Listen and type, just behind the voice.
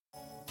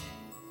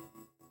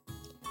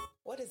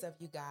is up,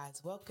 you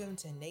guys? Welcome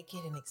to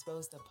Naked and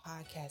Exposed, the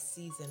podcast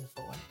season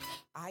 4.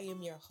 I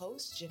am your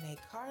host, Janae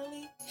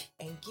Carly,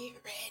 and get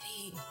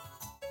ready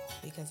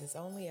because it's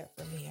only up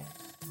from here.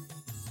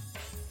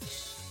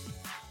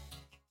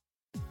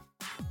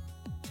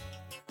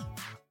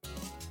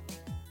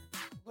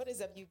 What is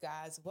up, you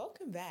guys?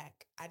 Welcome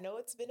back. I know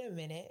it's been a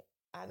minute.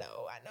 I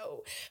know.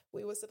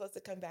 We were supposed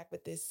to come back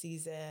with this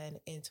season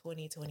in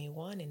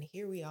 2021, and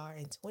here we are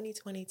in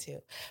 2022,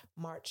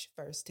 March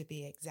 1st to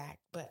be exact.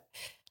 But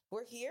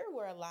we're here,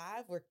 we're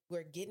alive,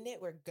 we're getting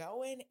it, we're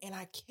going, and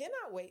I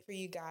cannot wait for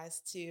you guys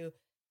to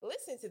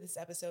listen to this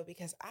episode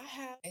because I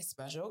have a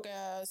special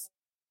guest.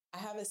 I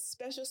have a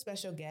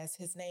special guest.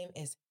 His name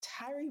is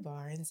Tyree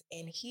Barnes,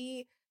 and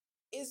he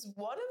is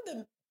one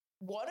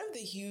of the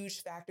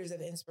huge factors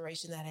of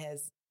inspiration that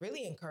has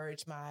really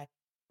encouraged my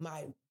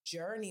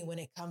journey when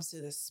it comes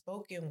to the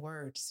spoken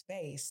word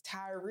space.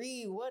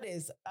 Tyree, what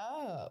is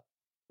up?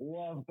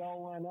 What's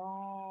going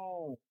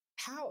on?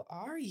 How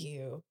are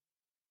you?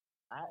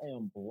 I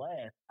am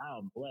blessed.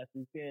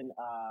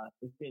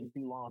 It's been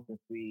too long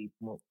since we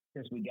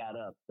got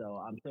up,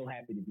 so I'm so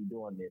happy to be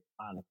doing this.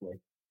 Honestly,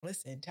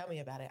 listen, tell me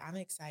about it. I'm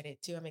excited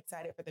too. I'm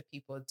excited for the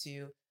people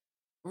to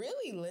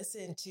really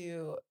listen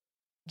to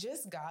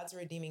just God's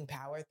redeeming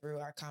power through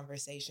our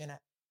conversation.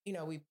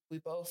 We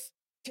both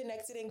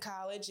connected in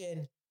college,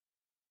 and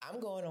I'm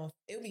going on,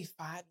 it'll be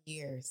 5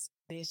 years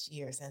this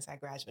year since I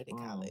graduated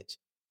college.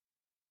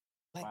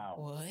 Like, wow.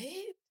 What?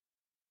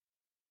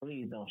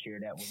 Please don't share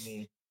that with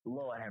me.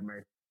 Lord have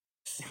mercy.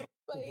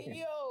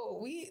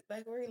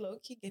 Like, we're low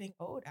key getting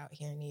old out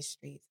here in these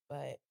streets,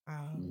 but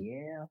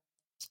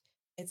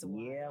it's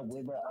wild.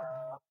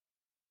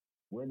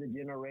 We're the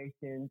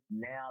generation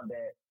now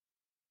that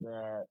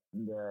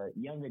the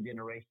younger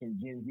generation,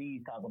 Gen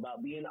Z, talk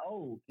about being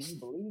old. Can you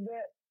believe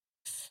that?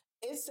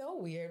 It's so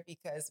weird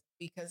because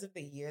of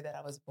the year that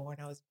I was born,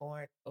 oh,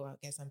 I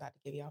guess I'm about to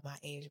give y'all my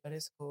age, but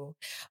it's cool.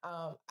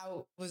 I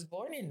was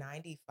born in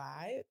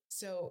 95.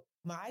 So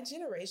my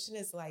generation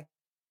is like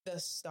the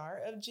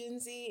start of Gen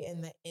Z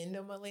and the end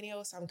of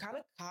millennials. So I'm kind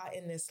of caught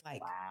in this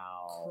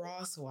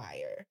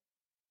crosswire.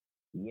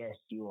 Yes,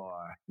 you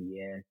are.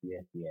 Yes.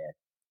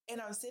 And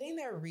I'm sitting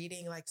there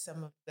reading like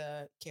some of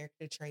the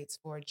character traits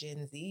for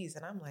Gen Zs.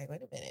 And I'm like,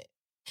 wait a minute,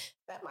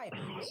 that might be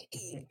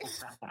me.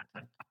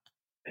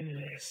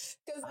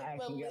 Because like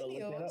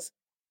millennials,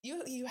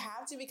 you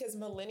have to, because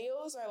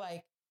millennials are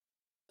like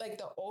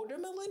the older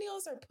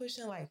millennials are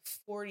pushing like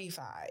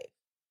 45.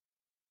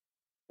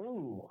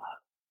 Ooh,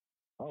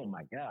 oh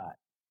my God.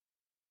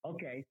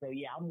 Okay, so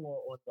yeah, I'm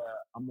more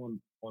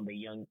on the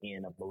young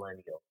end of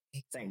millennial.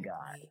 Exactly. Thank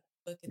God.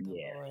 Look at the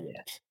Lord.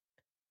 Yeah.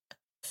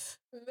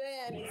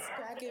 Man, it's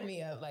cracking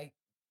me up. Like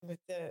with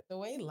the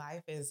way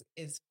life is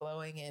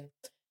flowing, and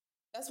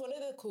that's one of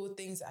the cool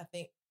things.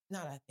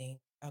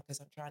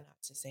 Because I'm trying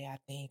not to say I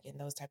think and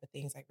those type of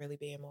things, like really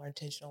being more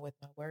intentional with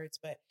my words.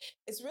 But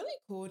it's really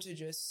cool to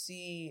just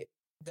see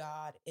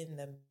God in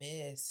the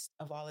midst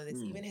of all of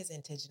this, even his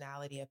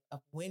intentionality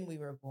of when we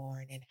were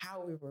born and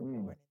how we were born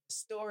and the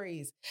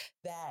stories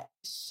that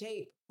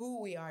shape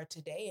who we are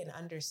today, and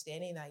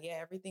understanding that,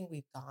 everything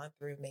we've gone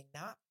through may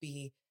not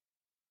be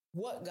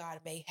what God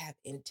may have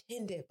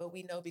intended, but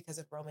we know because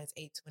of Romans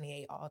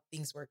 8:28, all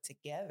things work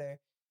together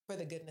for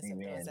the goodness of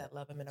those that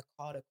love him and are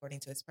called according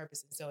to his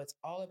purpose. And so it's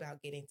all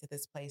about getting to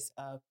this place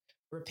of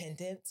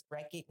repentance,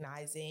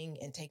 recognizing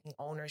and taking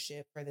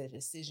ownership for the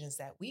decisions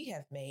that we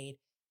have made,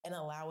 and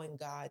allowing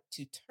God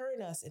to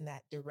turn us in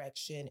that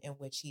direction in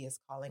which he is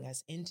calling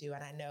us into.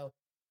 And I know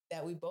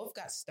that we both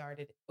got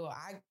started. Well,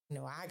 I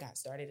got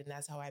started, and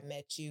that's how I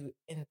met you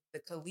in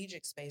the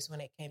collegiate space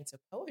when it came to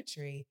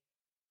poetry.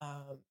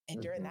 And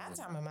during that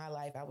time of my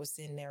life, I was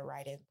sitting there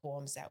writing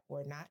poems that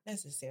were not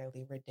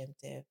necessarily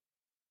redemptive,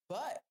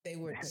 but they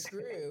were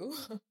true,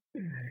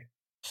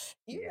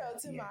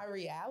 to my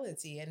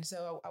reality. And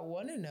so I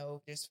want to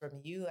know just from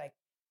you, like,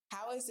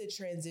 how has the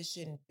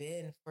transition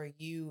been for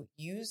you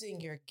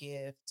using your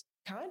gift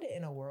kind of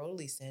in a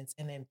worldly sense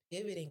and then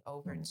pivoting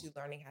over to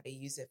learning how to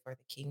use it for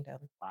the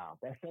kingdom? Wow,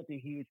 that's such a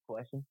huge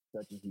question.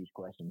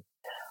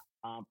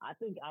 I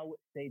think I would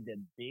say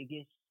the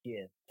biggest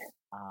shift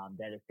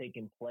that has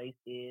taken place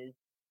is,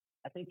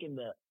 I think in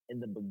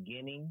the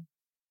beginning,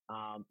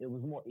 it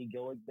was more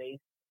egoic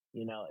based.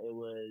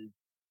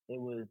 It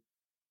was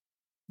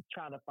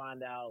trying to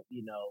find out,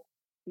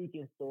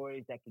 speaking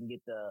stories that can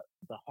get the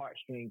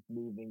heartstrings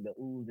moving, the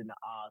oohs and the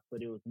ahs,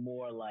 but it was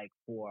more like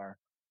for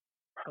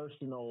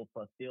personal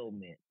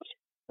fulfillment,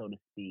 so to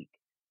speak.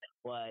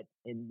 But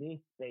in this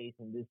space,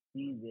 in this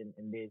season,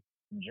 in this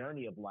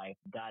journey of life,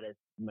 God has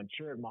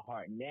matured my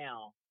heart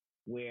now,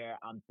 where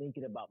I'm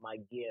thinking about my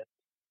gift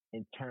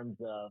in terms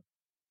of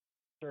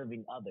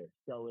serving others.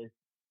 So it's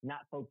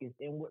not focused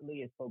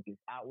inwardly, it's focused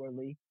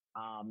outwardly.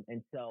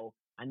 And so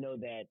I know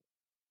that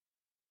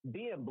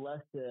being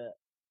blessed to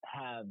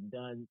have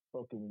done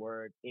spoken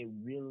word, it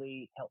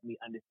really helped me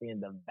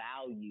understand the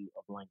value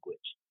of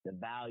language, the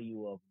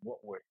value of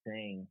what we're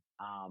saying.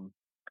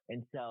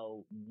 And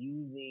so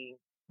using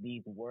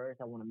these words,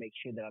 I want to make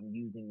sure that I'm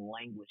using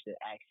language that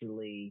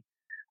actually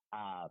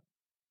uh,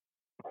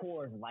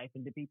 pours life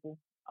into people.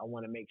 I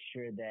want to make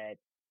sure that,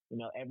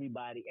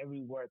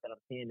 every word that I'm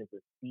saying is a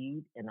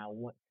seed, and I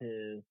want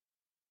to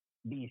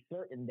be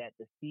certain that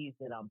the seeds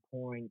that I'm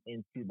pouring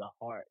into the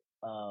heart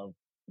of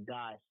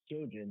God's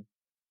children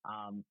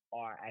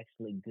are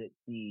actually good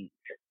seeds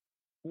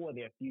for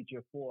their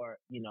future, for,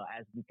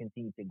 as we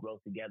continue to grow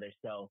together.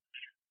 So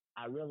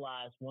I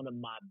realized one of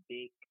my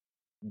big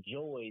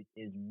joys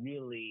is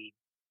really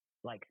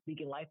like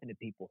speaking life into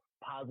people,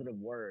 positive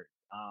words,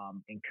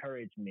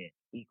 encouragement,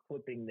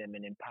 equipping them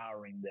and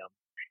empowering them.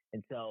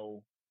 And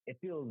so it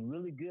feels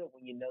really good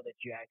when you know that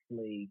you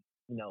actually,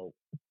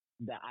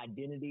 the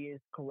identity is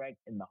correct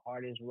and the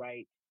heart is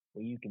right,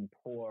 where you can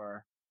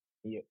pour,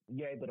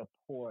 you're able to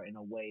pour in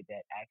a way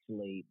that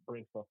actually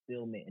brings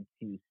fulfillment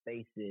into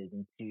spaces,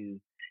 into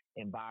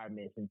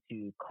environments,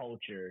 into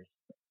cultures,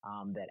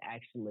 that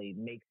actually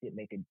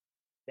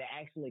that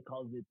actually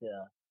causes it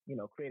to,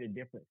 create a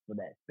difference for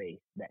that space,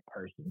 that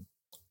person.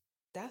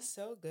 That's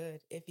so good.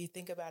 If you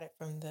think about it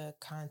from the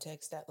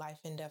context that life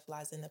and death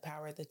lies in the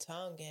power of the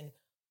tongue, and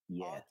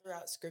all Yes.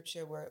 throughout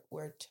scripture,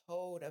 we're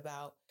told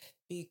about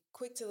be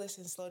quick to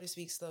listen, slow to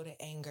speak, slow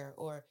to anger,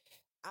 or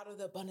out of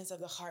the abundance of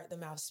the heart, the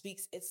mouth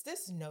speaks. It's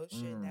this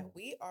notion that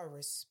we are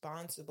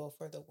responsible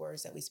for the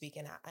words that we speak.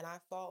 And I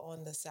fall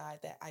on the side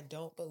that I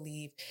don't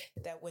believe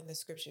that when the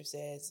scripture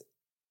says,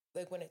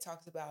 like when it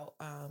talks about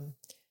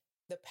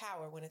the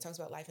power, when it talks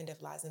about life and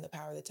death lies in the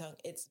power of the tongue,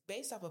 it's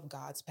based off of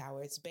God's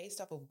power. It's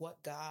based off of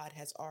what God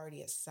has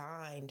already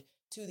assigned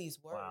to these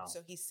words. Wow. So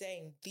he's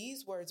saying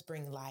these words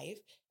bring life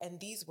and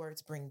these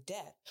words bring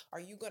death. Are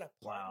you going to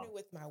partner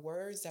with my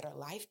words that are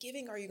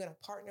life-giving? Or are you going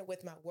to partner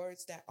with my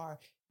words that are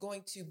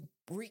going to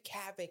wreak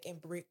havoc and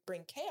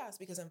bring chaos?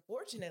 Because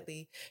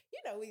unfortunately,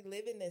 we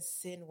live in this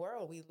sin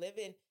world. We live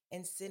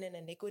in sin and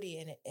iniquity.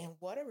 And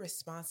what a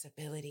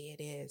responsibility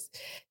it is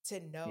to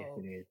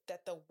know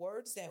that the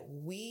words that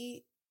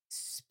we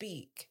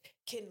speak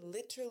can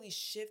literally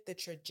shift the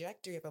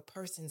trajectory of a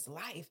person's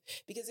life.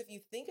 Because if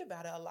you think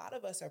about it, a lot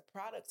of us are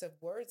products of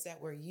words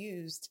that were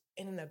used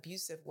in an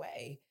abusive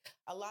way.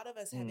 A lot of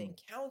us have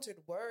encountered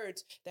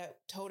words that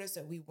told us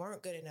that we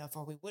weren't good enough,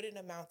 or we wouldn't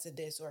amount to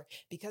this, or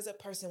because a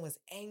person was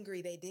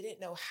angry, they didn't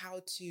know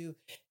how to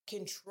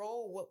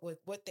control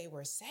what they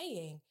were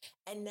saying.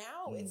 And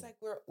now it's like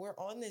we're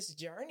on this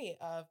journey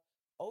of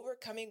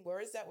overcoming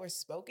words that were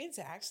spoken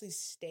to actually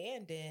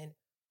stand in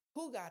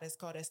who God has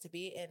called us to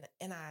be.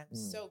 And I'm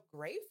so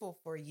grateful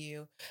for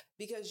you,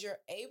 because you're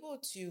able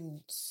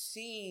to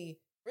see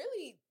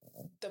really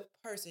the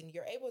person.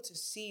 You're able to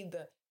see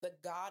the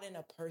God in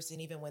a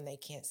person, even when they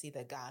can't see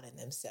the God in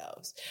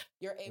themselves.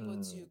 You're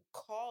able to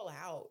call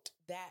out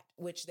that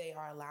which they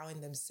are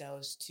allowing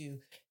themselves to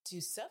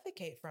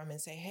suffocate from,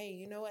 and say, hey,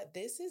 you know what?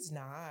 This is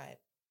not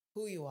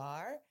who you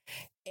are.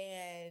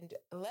 And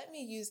let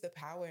me use the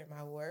power in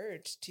my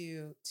words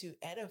to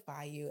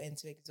edify you and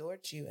to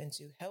exhort you and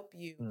to help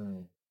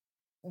you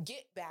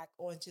get back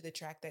onto the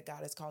track that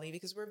God is calling you,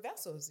 because we're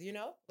vessels,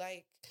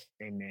 like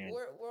Amen.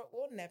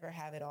 we'll never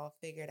have it all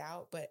figured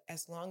out. But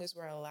as long as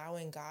we're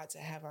allowing God to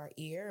have our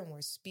ear and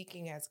we're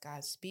speaking as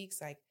God speaks,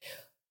 like,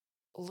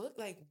 look,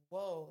 like,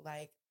 whoa,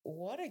 like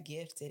what a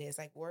gift it is.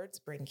 Like words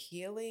bring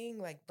healing.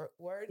 Like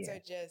words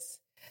are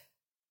just,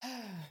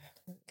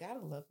 gotta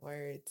love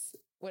words.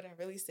 When I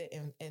really sit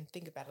and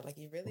think about it, like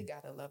you really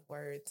gotta love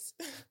words.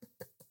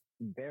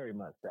 Very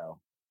much so.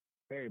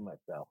 Very much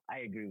so. I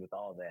agree with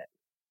all that.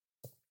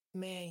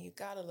 Man, you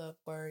gotta love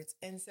words.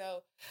 And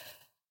so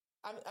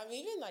I'm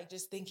even like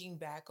just thinking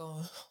back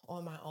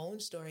on my own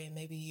story, and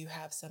maybe you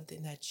have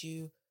something that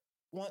you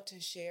want to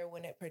share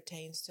when it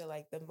pertains to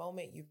like the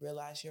moment you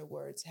realize your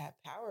words have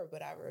power.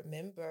 But I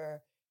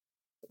remember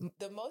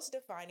the most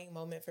defining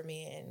moment for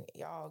me, and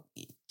y'all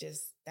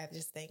I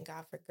just thank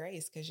God for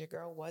grace, because your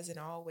girl wasn't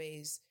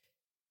always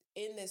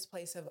in this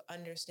place of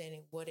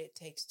understanding what it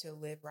takes to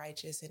live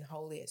righteous and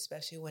holy,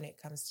 especially when it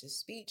comes to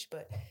speech.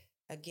 But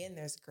again,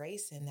 there's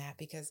grace in that,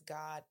 because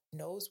God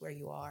knows where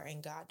you are,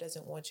 and God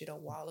doesn't want you to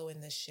wallow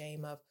in the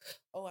shame of,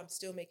 oh, I'm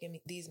still making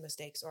these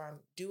mistakes, or I'm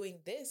doing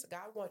this.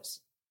 God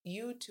wants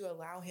you to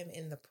allow him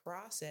in the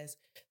process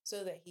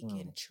so that he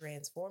can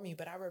transform you.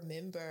 But I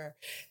remember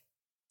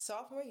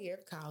sophomore year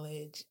of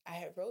college, I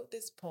had wrote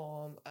this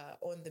poem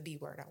on the B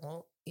word. I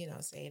won't,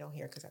 say it on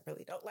here because I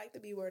really don't like the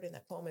B word, and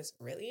that poem is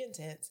really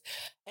intense.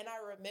 And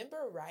I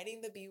remember writing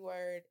the B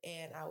word,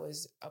 and I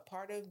was a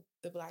part of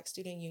the Black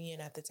Student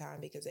Union at the time,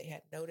 because they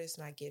had noticed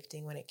my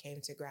gifting when it came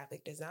to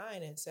graphic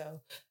design. And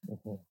so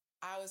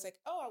I was like,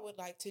 oh, I would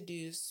like to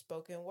do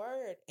spoken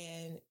word.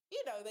 And,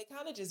 they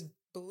kind of just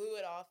blew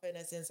it off in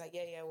a sense, like,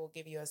 yeah, we'll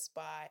give you a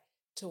spot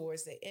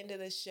towards the end of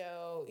the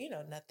show,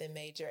 nothing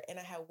major. And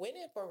I had went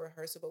in for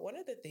rehearsal. But one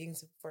of the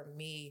things for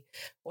me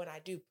when I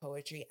do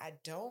poetry, I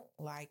don't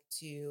like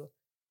to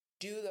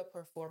do the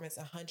performance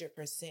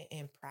 100%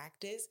 in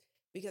practice,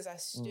 because I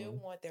still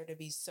want there to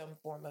be some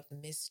form of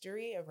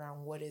mystery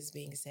around what is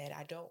being said.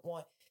 I don't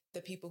want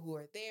the people who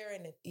are there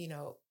and,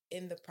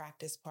 in the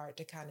practice part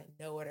to kind of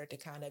know it or to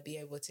kind of be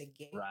able to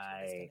gauge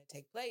what is going Right. to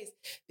take place.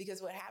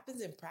 Because what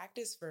happens in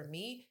practice for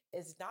me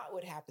is not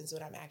what happens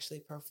when I'm actually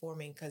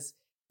performing. Because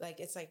like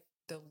it's like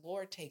the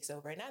Lord takes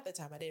over. And at the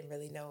time, I didn't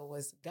really know it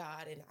was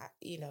God. And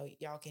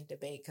y'all can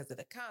debate because of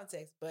the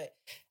context, but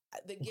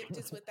the gift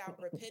is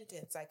without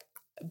repentance. Like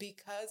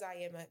because I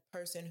am a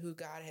person who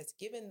God has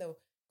given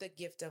the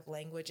gift of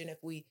language, and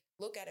if we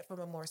look at it from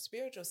a more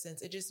spiritual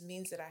sense, it just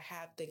means that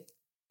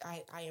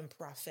I am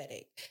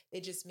prophetic.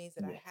 It just means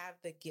that I Yeah.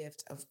 have the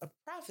gift of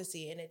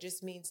prophecy. And it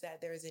just means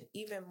that there is an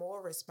even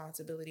more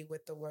responsibility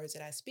with the words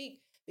that I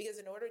speak. Because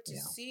in order to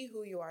see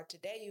who you are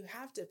today, you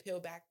have to peel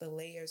back the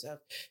layers of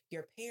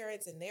your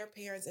parents and their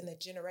parents and the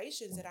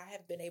generations that I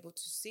have been able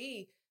to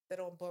see that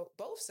on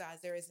both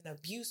sides, there is an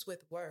abuse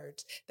with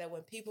words, that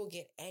when people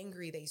get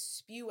angry, they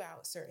spew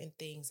out certain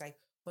things. Like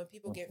when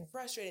people get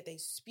frustrated, they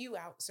spew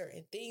out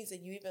certain things.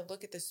 And you even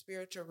look at the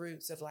spiritual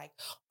roots of like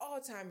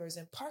Alzheimer's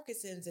and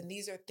Parkinson's. And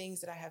these are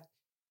things that I have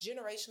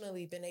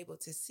generationally been able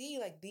to see.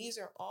 Like these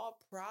are all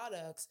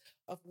products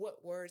of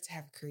what words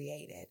have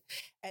created.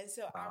 And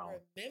so I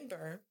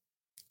remember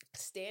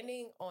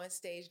standing on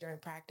stage during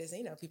practice,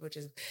 and, people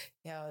just,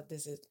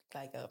 this is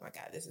like, oh my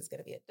God, this is going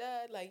to be a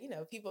dud. Like,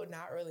 people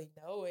not really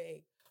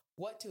knowing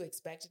what to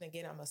expect. And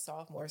again, I'm a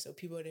sophomore, so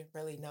people didn't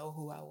really know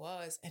who I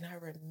was. And I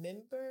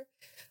remember,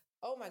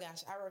 oh my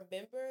gosh, I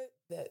remember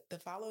the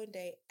following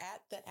day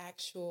at the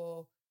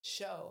actual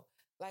show,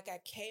 like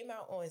I came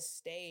out on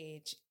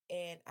stage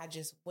and I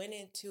just went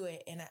into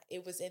it. And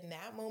it was in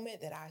that moment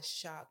that I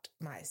shocked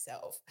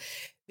myself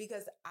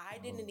because I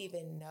didn't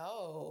even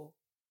know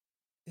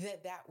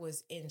that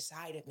was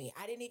inside of me.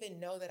 I didn't even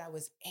know that I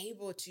was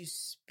able to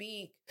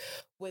speak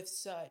with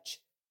such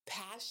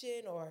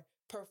passion or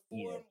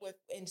perform with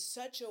in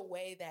such a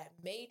way that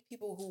made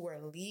people who were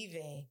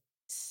leaving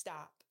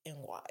stop and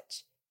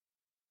watch.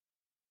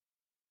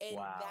 And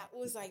that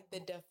was like the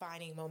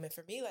defining moment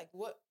for me. Like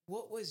what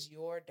was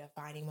your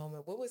defining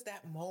moment? What was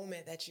that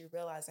moment that you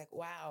realized like,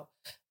 wow,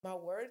 my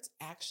words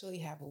actually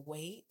have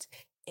weight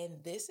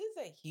and this is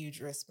a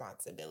huge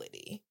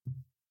responsibility?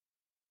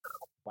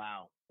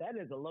 Wow. That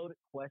is a loaded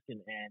question.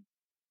 And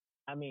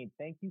I mean,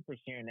 thank you for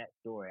sharing that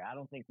story. I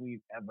don't think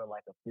we've ever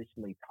like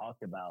officially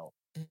talked about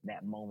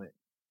that moment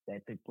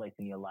that took place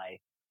in your life.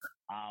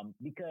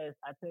 Because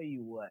I tell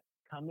you what,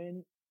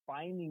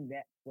 finding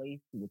that place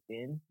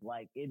within,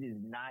 like it is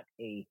not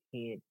a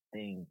head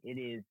thing.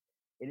 It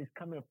is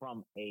coming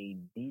from a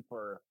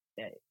deeper,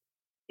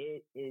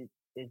 it is,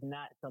 it's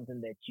not something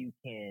that you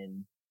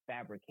can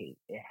fabricate.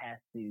 It has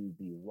to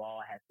be raw,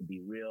 it has to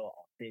be real,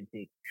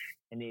 authentic,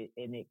 and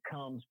it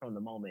comes from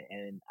the moment.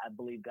 And I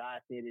believe God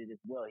said it as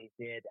well. He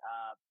said,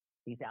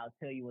 I'll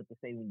tell you what to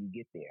say when you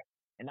get there.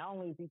 And not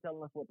only is he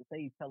telling us what to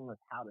say, he's telling us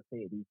how to say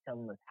it. He's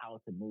telling us how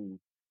to move.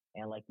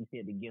 And like you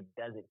said, the gift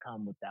doesn't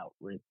come without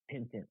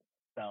repentance.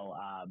 So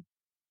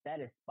that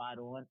is spot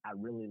on. I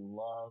really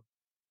love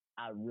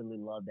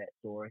that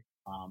story.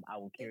 I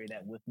will carry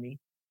that with me.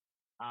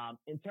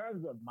 In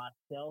terms of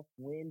myself,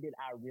 when did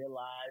I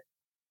realize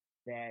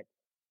that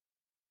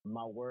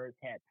my words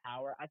had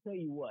power? I tell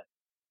you what,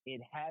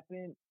 it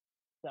happened.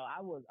 So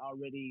I was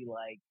already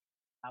like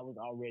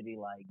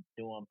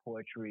doing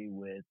poetry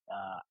with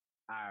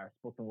our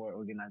spoken word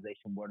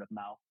organization, Word of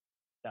Mouth,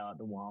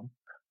 the WOM.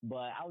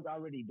 But I was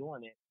already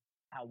doing it.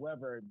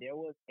 However, there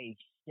was a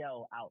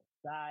show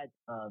outside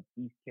of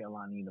East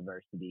Carolina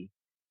University,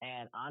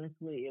 and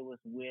honestly, it was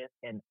with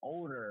an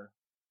older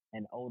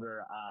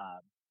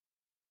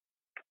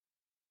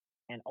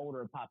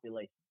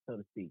population, so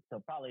to speak. So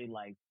probably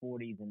like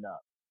 40s and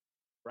up,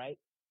 right?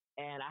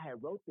 And I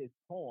had wrote this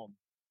poem,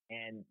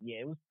 and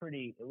it was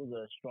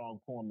a strong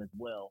poem as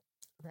well.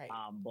 Right.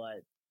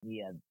 But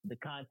yeah, the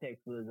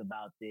context was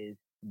about this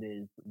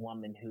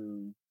woman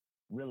who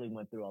really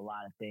went through a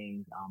lot of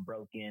things,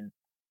 broken.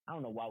 I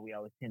don't know why we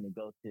always tend to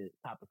go to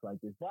topics like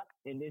this, but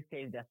in this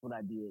case, that's what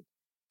I did.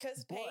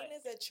 Because pain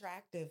is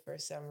attractive for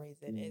some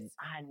reason. It's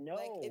I know,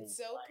 like it's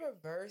so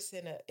perverse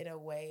in a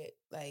way,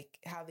 like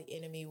how the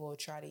enemy will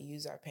try to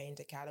use our pain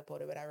to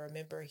catapult it. But I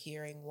remember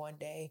hearing one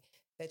day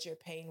that your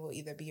pain will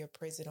either be your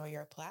prison or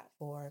your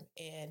platform,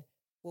 and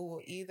we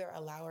will either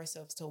allow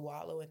ourselves to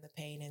wallow in the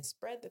pain and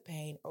spread the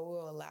pain, or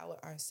we'll allow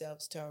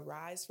ourselves to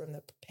arise from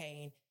the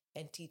pain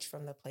and teach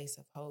from the place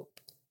of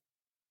hope.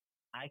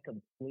 I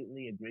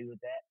completely agree with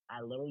that.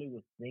 I literally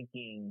was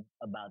thinking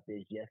about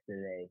this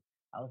yesterday.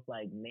 I was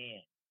like,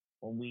 man,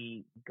 when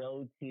we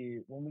go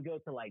to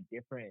like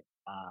different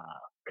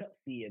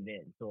cupsy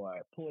events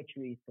or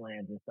poetry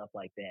slams and stuff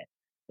like that,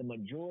 the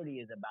majority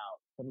is about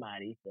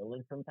somebody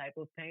feeling some type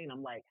of pain.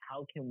 I'm like,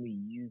 how can we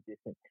use this?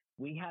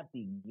 We have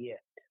the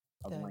gift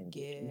of language.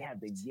 We have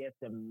the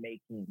gift of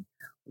making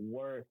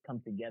words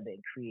come together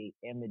and create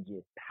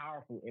images,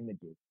 powerful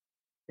images,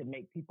 to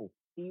make people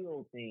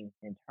feel things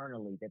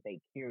internally that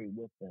they carry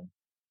with them.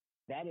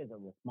 That is a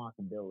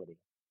responsibility.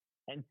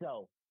 And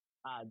so,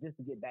 just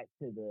to get back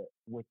to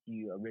what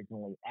you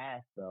originally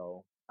asked,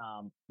 though,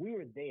 we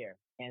were there,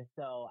 and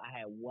so I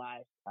had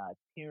watched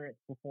Terrence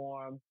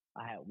perform.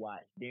 I had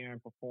watched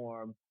Darren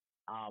perform.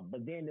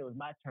 But then it was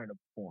my turn to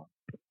perform.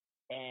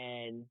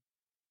 And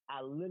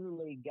I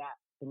literally got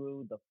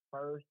through the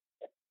first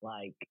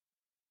like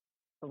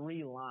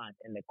 3 lines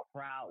and the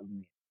crowd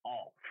went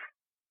off.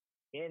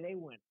 And they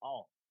went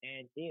off.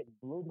 And it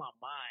blew my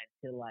mind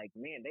to like,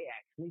 man, they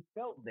actually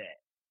felt that.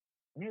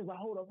 And he was like,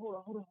 hold up,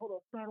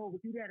 start over,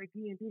 do that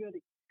again, do that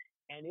again.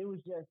 And it was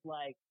just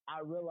like, I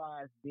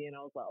realized then,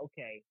 I was like,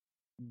 okay,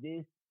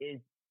 this is,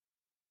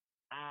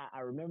 I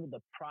remember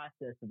the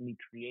process of me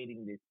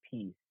creating this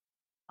piece.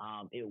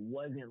 It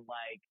wasn't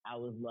like, I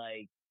was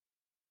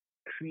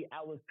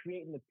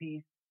creating the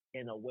piece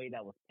in a way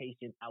that was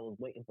patient. I was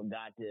waiting for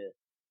God to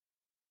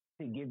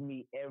give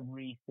me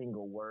every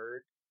single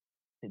word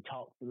to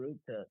talk through,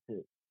 to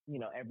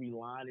every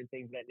line and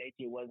things of that nature.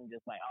 It wasn't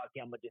just like, oh,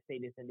 okay, I'm gonna just say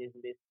this and this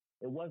and this.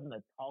 It wasn't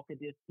a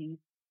talkative piece.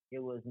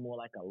 It was more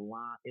like a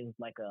line. It was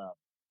like a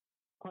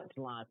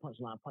punchline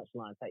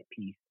type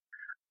piece.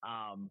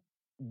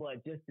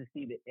 But just to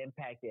see the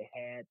impact it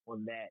had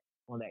on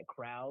that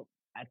crowd,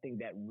 I think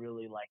that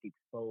really like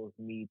exposed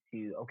me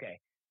to, okay,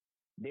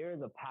 there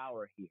is a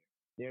power here.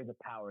 There's a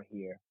power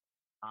here.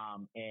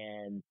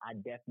 And I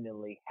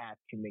definitely have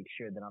to make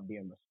sure that I'm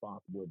being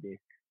responsible with this.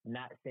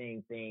 Not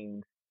saying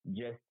things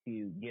just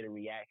to get a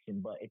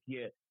reaction, but if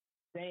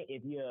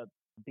you're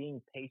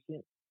being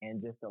patient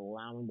and just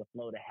allowing the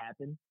flow to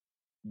happen,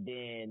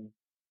 then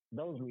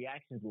those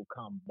reactions will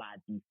come by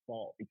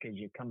default because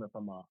you're coming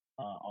from a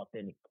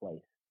authentic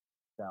place.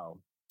 So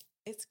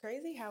it's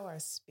crazy how our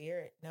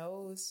spirit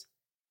knows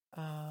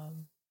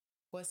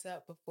what's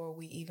up before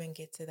we even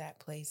get to that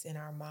place in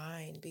our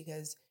mind,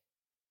 because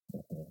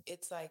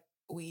it's like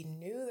we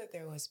knew that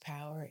there was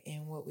power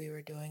in what we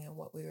were doing and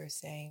what we were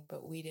saying,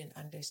 but we didn't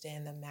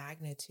understand the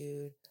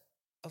magnitude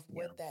of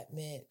what that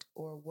meant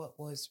or what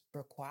was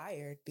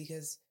required.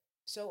 Because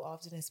so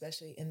often,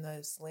 especially in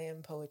the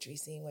slam poetry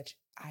scene, which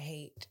I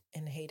hate,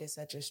 and hate is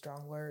such a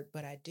strong word,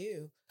 but I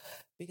do,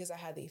 because I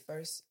had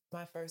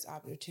my first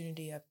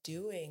opportunity of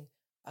doing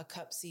a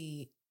cup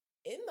C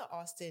in the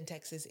Austin,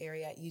 Texas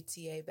area at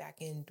UTA back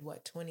in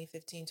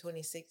 2015,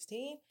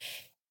 2016.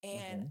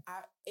 And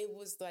it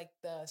was like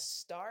the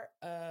start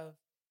of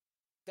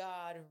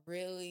God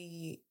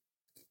really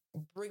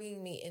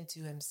bringing me into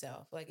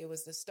himself. Like it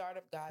was the start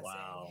of God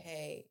saying,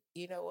 hey,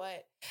 you know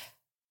what?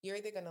 You're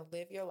either going to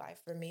live your life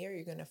for me or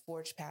you're going to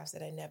forge paths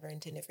that I never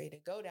intended for you to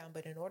go down.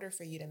 But in order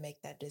for you to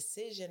make that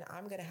decision,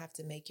 I'm going to have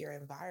to make your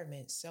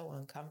environment so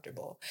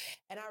uncomfortable.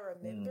 And I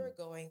remember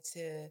going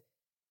to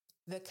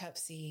the Cup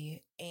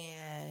C,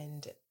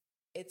 and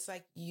it's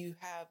like you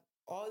have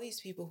all these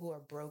people who are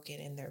broken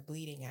and they're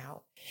bleeding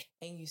out,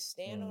 and you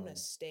stand on a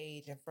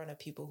stage in front of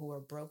people who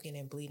are broken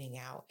and bleeding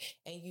out,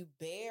 and you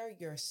bear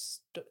your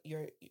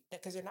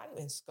because they're not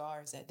even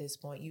scars at this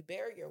point, you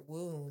bear your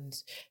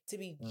wounds to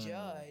be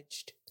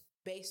judged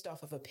based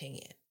off of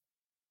opinion.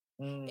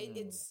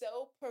 It's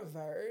so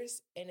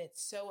perverse and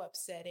it's so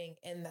upsetting.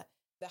 And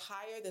the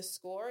higher the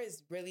score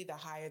is really the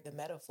higher the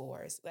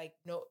metaphors. Like,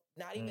 no,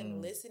 not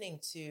even listening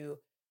to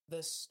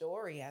the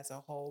story as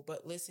a whole,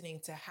 but listening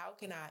to how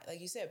can I,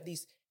 like you said,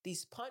 these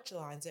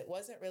punchlines. It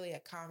wasn't really a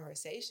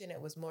conversation. It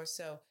was more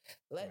so,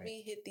 let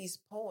me hit these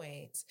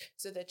points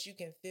so that you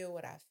can feel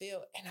what I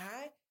feel. And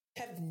I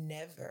have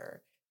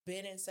never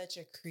been in such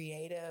a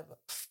creative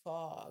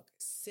fog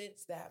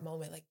since that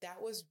moment. Like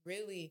that was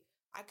really,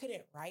 I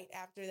couldn't write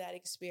after that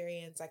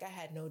experience. Like I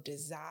had no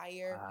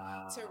desire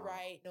to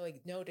write,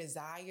 no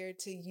desire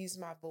to use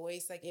my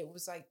voice. Like it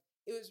was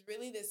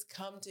really this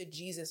come to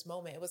Jesus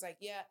moment. It was like,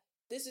 yeah,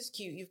 this is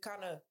cute. You've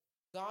kind of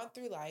gone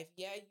through life.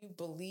 Yeah, you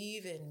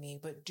believe in me,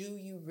 but do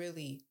you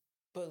really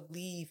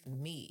believe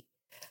me?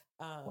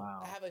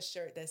 I have a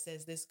shirt that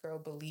says, "This girl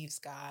believes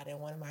God." And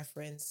one of my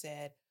friends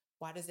said,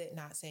 why does it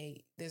not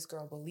say this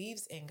girl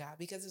believes in God?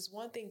 Because it's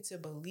one thing to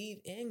believe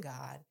in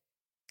God,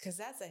 because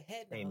that's a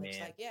head knowledge.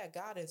 Like, yeah,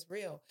 God is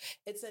real.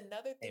 It's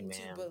another thing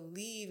to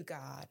believe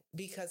God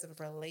because of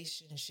a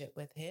relationship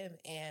with him.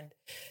 And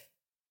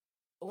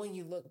when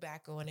you look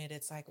back on it,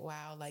 it's like,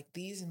 wow, like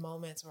these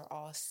moments were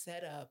all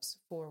setups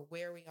for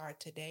where we are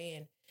today.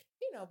 And,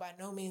 by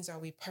no means are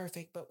we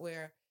perfect, but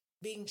we're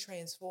being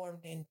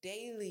transformed, and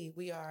daily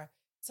we are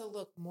to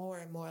look more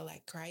and more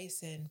like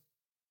Christ. And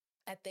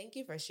I thank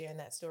you for sharing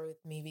that story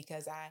with me,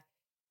 because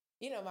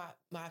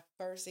my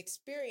first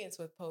experience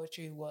with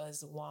poetry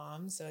was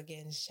WOM. So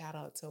again, shout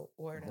out to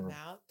Word of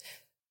Mouth.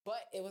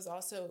 But it was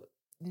also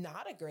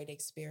not a great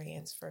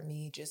experience for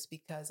me just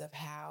because of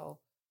how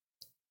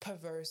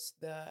perverse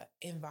the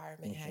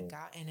environment had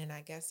gotten. And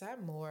I guess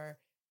I'm more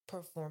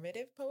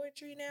performative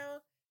poetry now.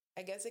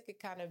 I guess it could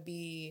kind of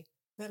be,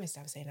 let me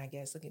stop saying I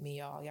guess. Look at me,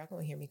 y'all. Y'all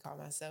gonna hear me call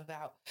myself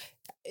out.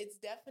 It's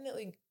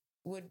definitely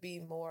would be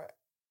more,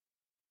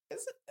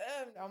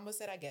 I almost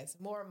said, I guess,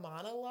 more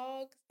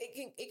monologue.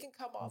 It can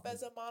come off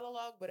as a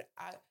monologue, but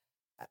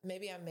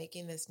maybe I'm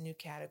making this new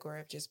category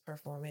of just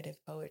performative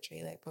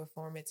poetry, like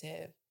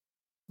performative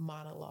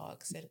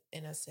monologues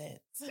in a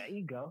sense. There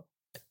you go.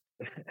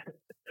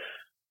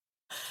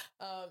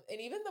 And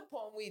even the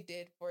poem we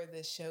did for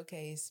the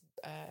showcase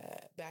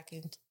back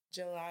in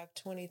July of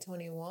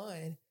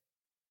 2021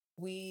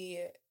 we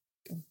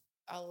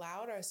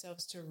allowed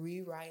ourselves to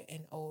rewrite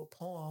an old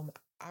poem.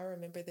 I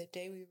remember the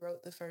day we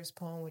wrote the first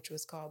poem, which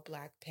was called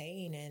Black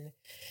Pain, and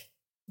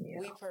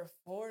we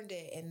performed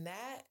it, and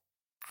that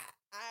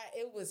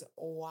it was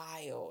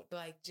wild.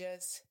 Like,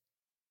 just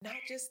not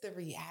just the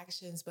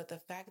reactions, but the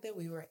fact that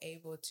we were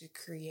able to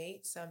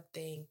create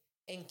something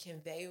and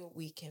convey what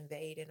we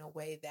conveyed in a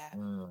way that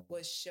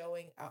was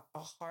showing a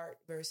heart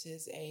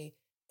versus a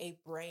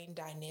brain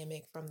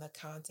dynamic from the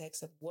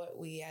context of what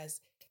we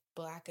as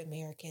Black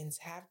Americans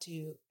have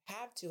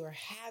or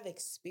have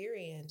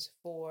experienced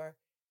for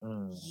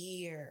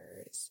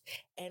years.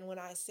 And when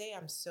I say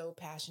I'm so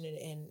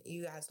passionate, and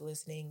you guys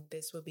listening,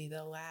 this will be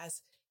the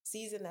last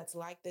season that's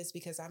like this,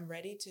 because I'm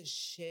ready to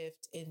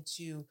shift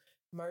into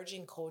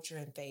merging culture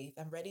and faith.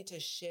 I'm ready to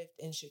shift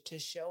into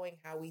showing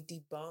how we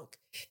debunk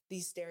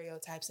these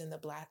stereotypes in the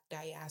Black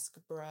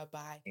diaspora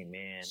by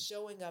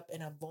showing up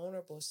in a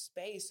vulnerable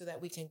space so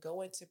that we can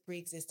go into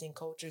pre-existing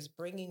cultures,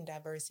 bringing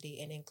diversity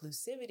and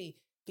inclusivity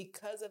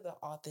because of the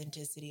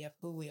authenticity of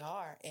who we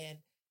are. And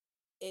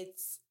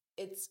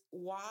it's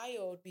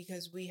wild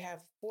because we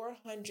have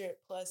 400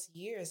 plus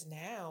years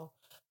now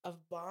of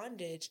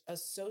bondage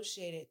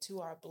associated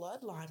to our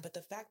bloodline. But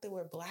the fact that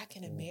we're Black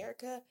in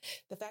America,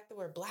 the fact that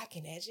we're Black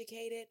and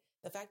educated,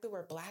 the fact that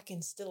we're Black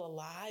and still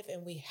alive,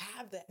 and we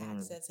have the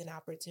access and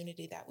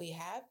opportunity that we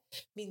have,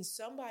 means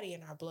somebody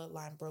in our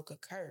bloodline broke a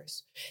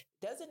curse.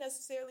 Doesn't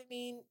necessarily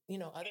mean,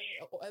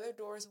 other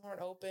doors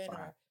weren't open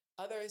or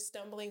other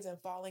stumblings and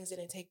fallings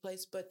didn't take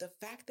place. But the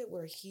fact that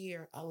we're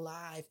here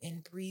alive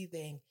and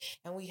breathing,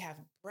 and we have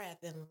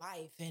breath and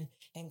life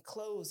and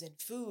clothes and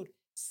food,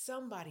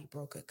 somebody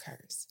broke a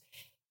curse.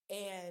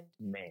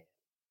 And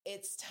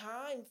it's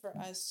time for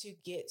us to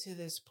get to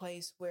this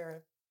place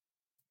where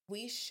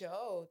we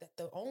show that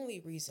the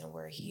only reason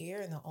we're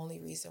here and the only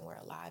reason we're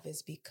alive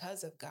is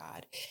because of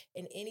God.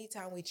 And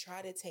anytime we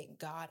try to take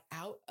God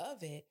out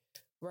of it,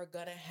 we're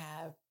going to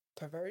have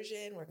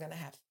perversion, we're going to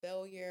have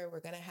failure, we're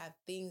going to have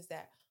things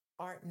that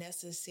aren't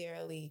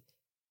necessarily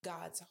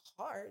God's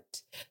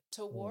heart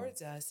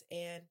towards us.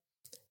 And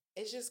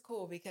it's just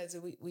cool because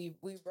we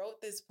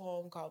wrote this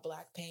poem called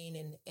Black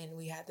Pain, and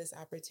we had this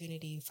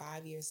opportunity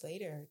 5 years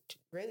later,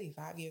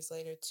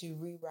 to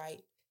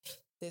rewrite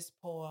this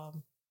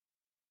poem.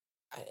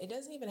 It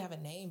doesn't even have a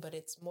name, but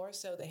it's more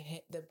so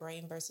the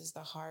brain versus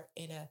the heart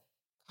in a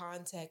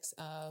context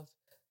of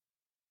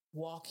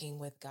walking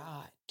with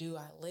God. Do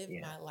I live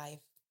my life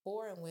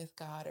for and with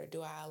God, or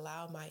do I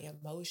allow my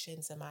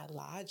emotions and my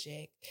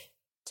logic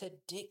to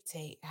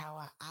dictate how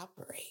I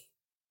operate?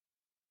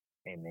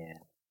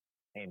 Amen.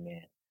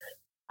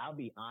 I'll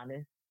be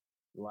honest,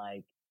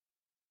 like,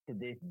 to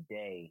this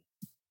day,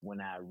 when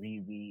I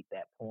reread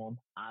that poem,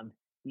 I'm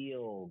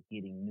still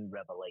getting new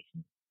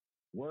revelations.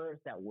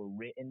 Words that were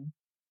written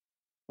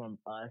from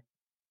us,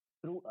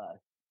 through us,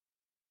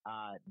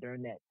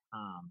 during that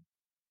time.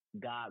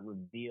 God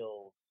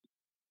reveals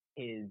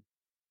his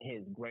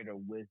greater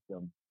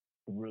wisdom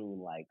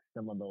through, like,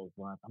 some of those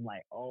lines. I'm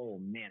like, oh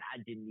man, I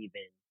didn't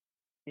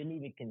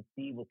even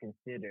conceive or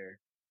consider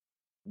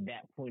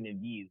that point of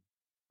view.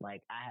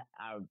 Like,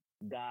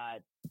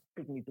 God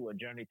took me through a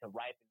journey to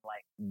write,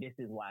 like, this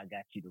is why I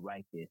got you to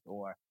write this,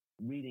 or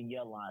reading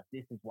your lines,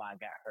 this is why I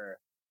got her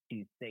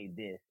to say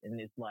this. And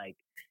it's like,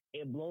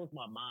 it blows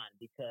my mind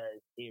because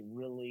it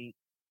really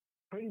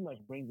pretty much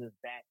brings us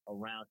back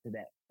around to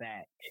that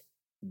fact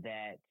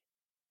that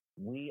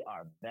we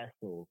are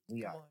vessels,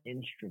 we are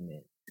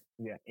instruments.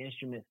 We are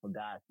instruments for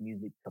God's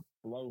music to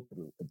blow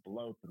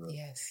through.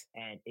 Yes.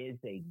 And it's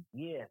a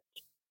gift.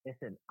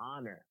 It's an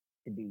honor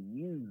to be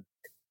used.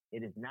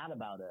 It is not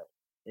about us.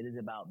 It is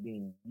about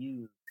being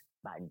used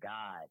by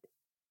God,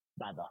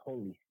 by the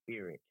Holy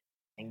Spirit.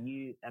 And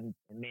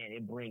man,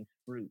 it brings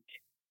fruit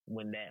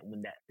when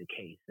that's the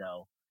case.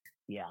 So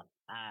yeah,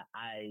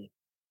 I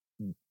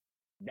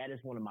that is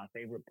one of my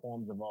favorite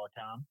poems of all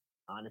time.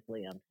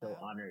 Honestly, I'm so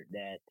honored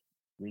that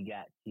we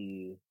got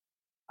to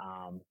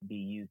be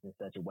used in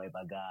such a way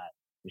by God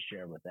to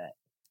share with that.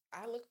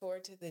 I look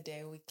forward to the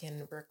day we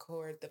can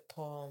record the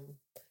poem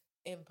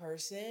in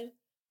person.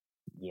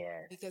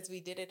 Yeah. Because we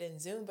did it in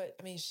Zoom. But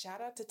I mean,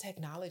 shout out to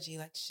technology.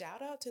 Like,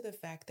 shout out to the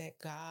fact that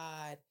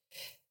God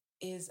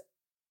is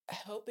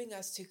helping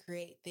us to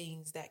create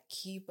things that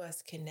keep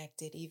us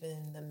connected, even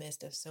in the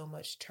midst of so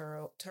much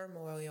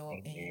turmoil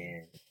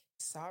and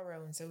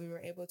sorrow. And so we were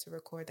able to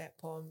record that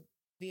poem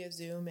via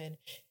Zoom. And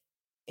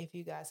if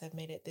you guys have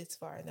made it this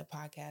far in the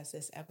podcast,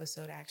 this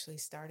episode actually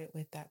started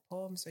with that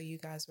poem. So you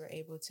guys were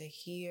able to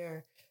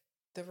hear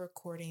the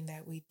recording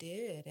that we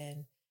did.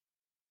 And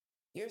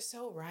you're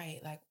so right.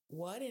 Like,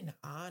 what an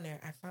honor.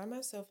 I find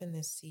myself in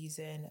this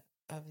season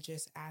of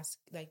just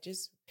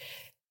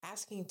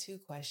asking two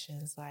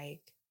questions.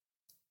 Like,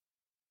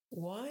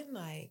 one,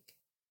 like,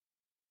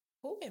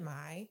 who am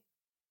I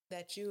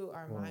that you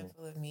are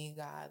mindful of me,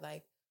 God?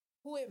 Like,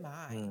 who am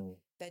I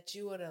that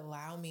you would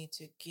allow me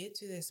to get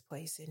to this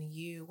place in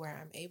you where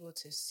I'm able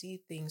to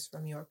see things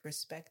from your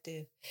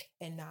perspective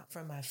and not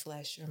from my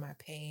flesh or my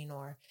pain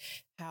or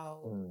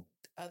how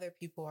other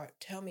people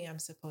tell me I'm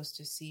supposed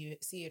to see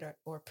it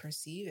or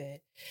perceive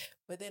it.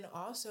 But then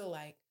also,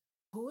 like,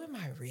 who am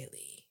I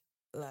really?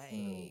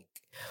 Like,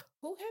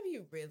 who have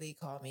you really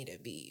called me to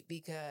be?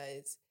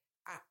 Because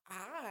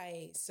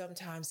I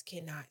sometimes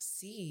cannot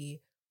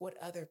see what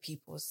other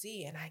people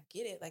see. And I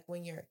get it. Like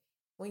when you're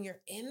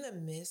in the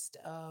midst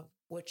of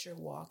what you're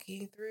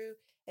walking through,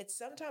 it's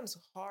sometimes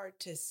hard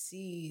to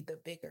see the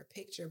bigger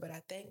picture. But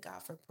I thank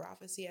God for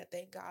prophecy. I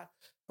thank God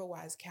for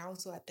wise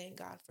counsel. I thank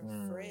God for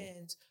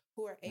friends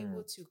who are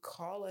able to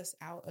call us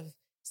out of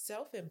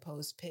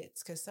self-imposed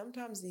pits, because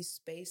sometimes these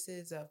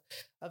spaces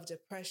of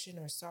depression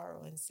or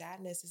sorrow and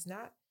sadness is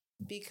not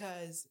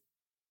because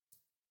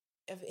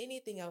of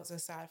anything else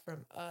aside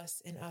from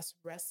us and us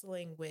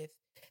wrestling with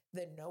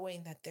the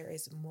knowing that there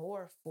is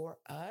more for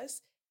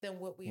us than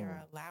what we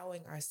are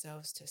allowing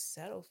ourselves to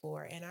settle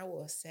for. And I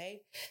will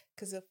say,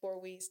 because before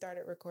we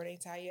started recording,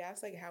 Ty, you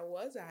asked, like, how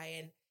was I?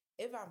 And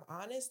if I'm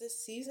honest,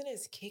 this season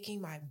is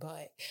kicking my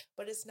butt,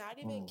 but it's not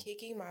even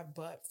kicking my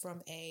butt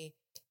from a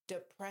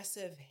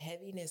depressive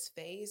heaviness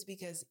phase,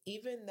 because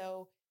even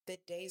though the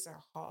days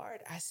are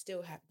hard, I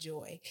still have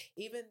joy.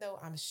 Even though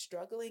I'm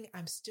struggling,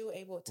 I'm still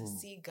able to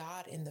see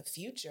God in the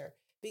future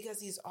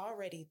because he's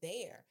already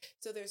there.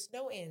 So there's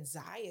no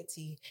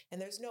anxiety and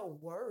there's no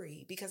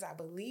worry, because I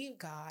believe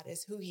God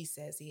is who he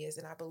says he is.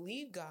 And I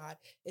believe God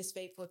is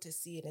faithful to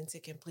see it into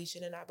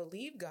completion. And I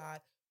believe God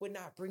would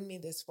not bring me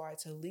this far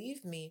to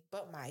leave me,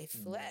 but my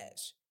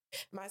flesh.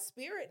 My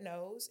spirit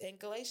knows, and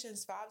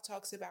Galatians 5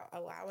 talks about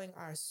allowing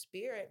our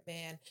spirit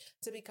man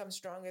to become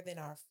stronger than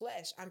our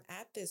flesh. I'm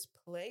at this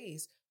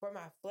place where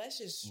my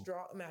flesh is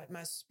strong,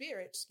 my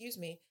spirit, excuse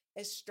me,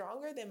 is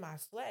stronger than my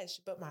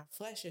flesh, but my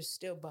flesh is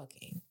still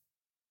bucking.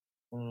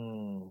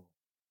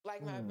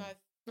 Like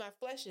my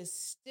flesh is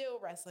still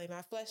wrestling.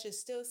 My flesh is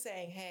still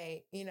saying,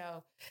 hey,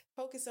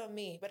 focus on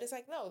me. But it's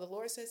like, no, the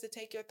Lord says to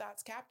take your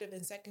thoughts captive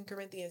in 2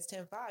 Corinthians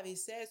 10:5. He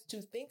says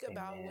to think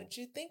about what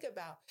you think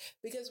about.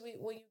 Because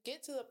when you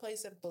get to the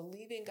place of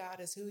believing God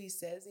is who he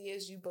says he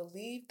is, you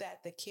believe that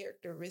the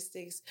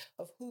characteristics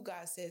of who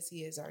God says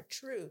he is are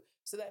true.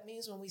 So that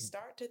means when we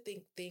start to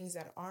think things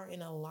that aren't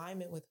in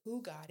alignment with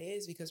who God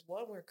is, because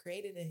one, we're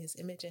created in his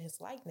image and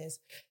his likeness.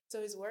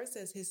 So his word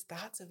says his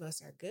thoughts of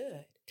us are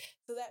good.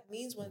 So that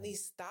means when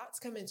these thoughts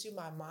come into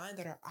my mind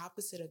that are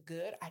opposite of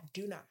good, I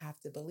do not have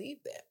to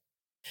believe them.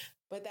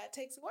 But that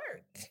takes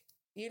work,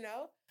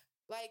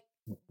 like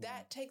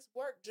that takes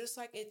work, just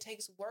like it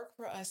takes work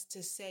for us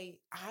to say,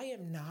 I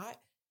am not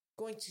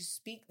going to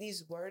speak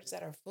these words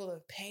that are full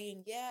of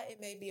pain. Yeah, it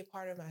may be a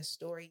part of my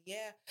story.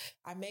 Yeah,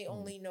 I may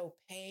only know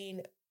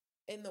pain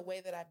in the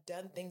way that I've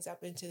done things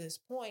up into this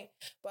point,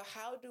 but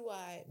how do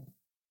I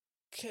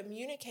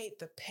communicate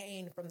the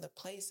pain from the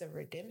place of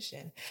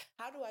redemption?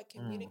 How do I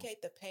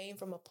communicate the pain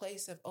from a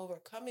place of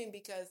overcoming?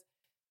 Because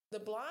the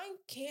blind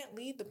can't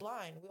lead the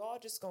blind. We're all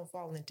just going to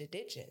fall into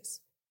ditches.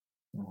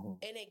 And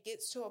it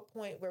gets to a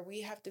point where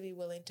we have to be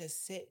willing to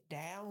sit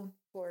down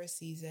for a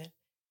season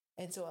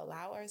and to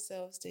allow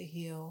ourselves to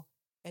heal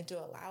and to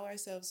allow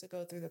ourselves to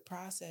go through the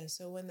process.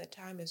 So when the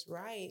time is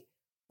right,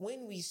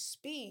 when we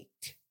speak,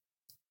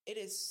 it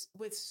is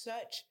with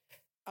such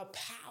a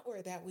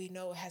power that we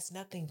know has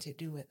nothing to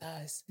do with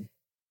us.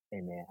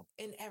 Amen.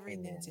 And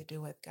everything to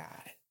do with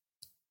God.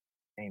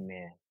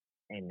 Amen.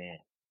 Amen.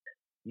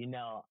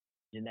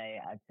 Janae,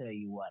 I tell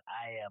you what,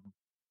 I am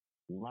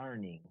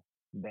learning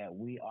that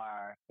we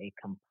are a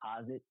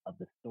composite of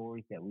the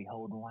stories that we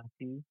hold on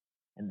to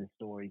and the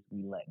stories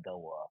we let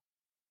go of.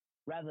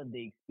 Rather,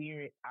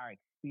 our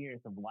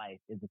experience of life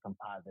is a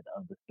composite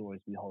of the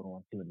stories we hold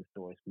on to and the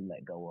stories we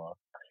let go of.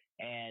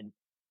 And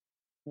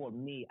for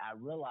me, I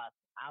realized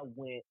I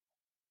went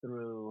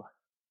through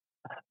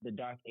the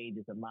dark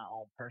ages of my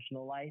own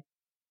personal life.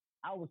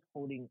 I was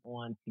holding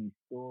on to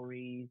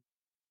stories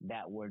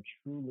that were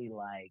truly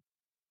like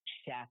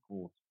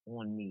shackles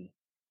on me.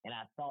 And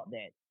I thought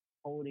that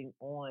holding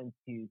on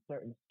to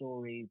certain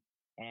stories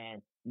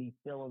and me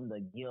feeling the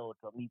guilt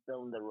or me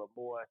feeling the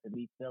remorse or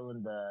me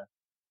feeling the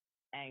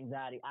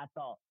anxiety, I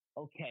thought,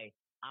 okay,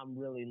 I'm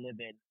really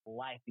living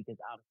life because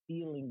I'm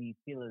feeling these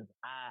feelings.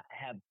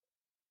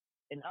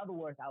 In other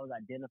words, I was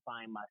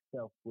identifying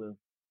myself with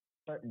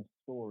certain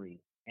stories,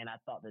 and I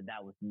thought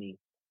that was me.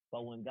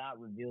 But when God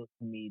revealed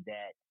to me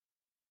that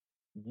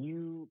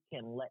you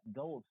can let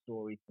go of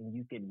stories and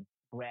you can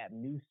grab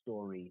new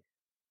stories,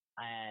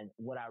 and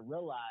what I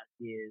realized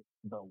is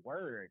the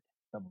word,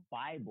 the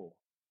Bible,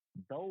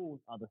 those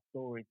are the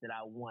stories that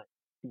I want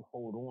to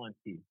hold on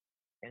to.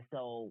 And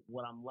so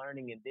what I'm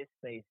learning in this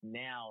space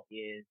now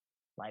is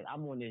like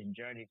I'm on this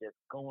journey just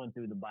going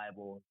through the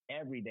Bible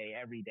every day,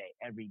 every day,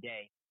 every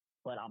day.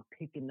 But I'm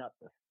picking up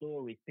the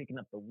stories, picking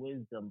up the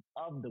wisdom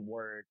of the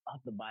word of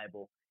the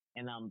Bible.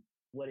 And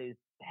what is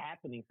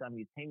happening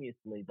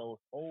simultaneously, those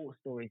old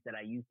stories that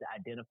I used to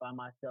identify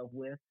myself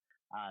with,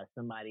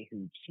 somebody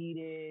who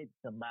cheated,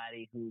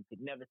 somebody who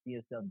could never see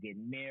himself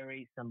getting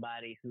married,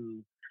 somebody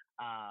who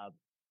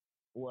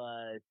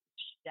was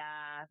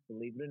shy,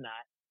 believe it or not.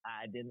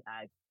 I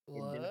identify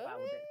with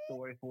that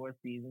story for 4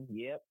 seasons.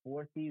 Yep,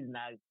 4 seasons.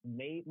 I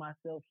made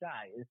myself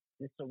shy.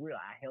 It's surreal.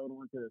 I held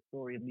on to the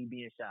story of me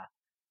being shy,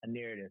 a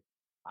narrative.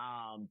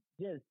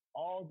 Just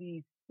all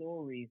these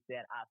stories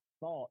that I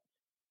thought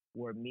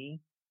were me,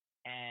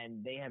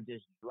 and they have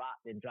just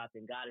dropped and dropped,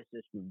 and God is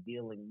just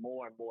revealing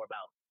more and more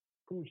about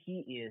who He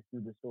is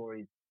through the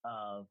stories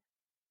of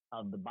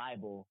the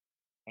Bible,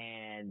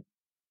 and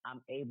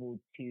I'm able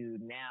to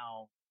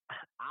now.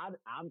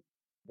 I'm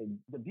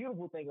the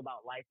beautiful thing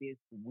about life is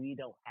we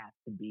don't have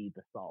to be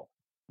the salt.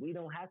 We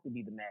don't have to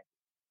be the magic.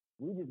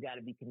 We just got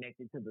to be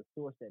connected to the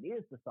source that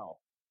is the salt.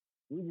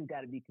 We just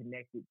got to be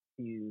connected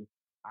to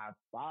our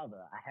Father,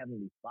 our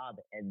Heavenly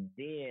Father, and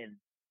then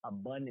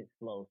abundance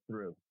flows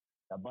through.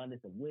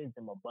 Abundance of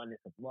wisdom,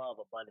 abundance of love,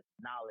 abundance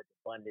of knowledge,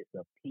 abundance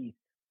of peace,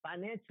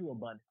 financial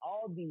abundance.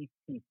 All these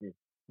pieces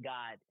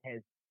God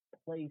has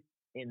placed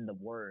in the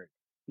Word.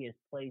 He has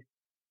placed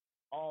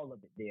all of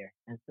it there.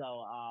 And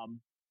so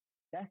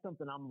that's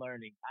something I'm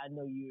learning. I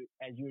know you,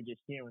 as you were just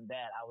sharing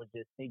that, I was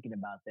just thinking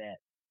about that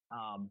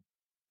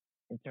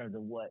in terms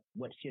of what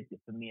shifted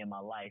for me in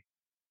my life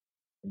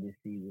in this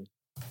season.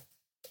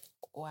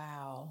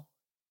 Wow.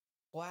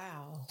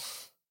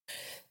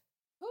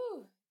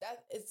 Whew,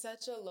 that it's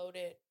such a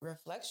loaded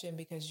reflection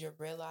because you're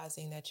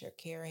realizing that you're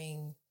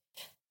carrying.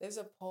 There's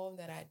a poem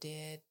that I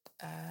did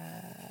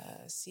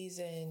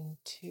season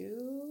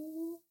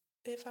 2,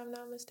 if I'm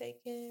not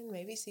mistaken,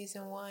 maybe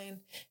season 1.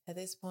 At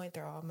this point,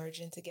 they're all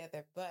merging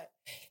together. But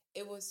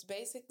it was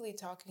basically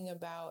talking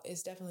about,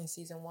 it's definitely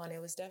season 1. It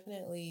was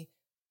definitely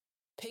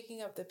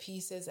picking up the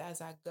pieces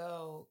as I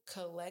go,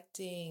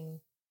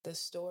 collecting the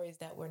stories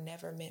that were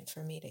never meant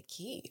for me to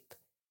keep.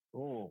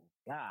 Oh,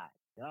 God.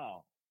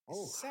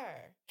 Oh,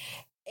 sir.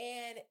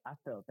 And I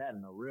felt that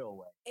in a real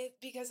way.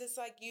 Because it's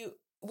like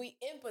we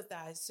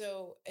empathize.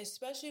 So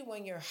especially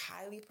when you're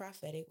highly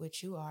prophetic,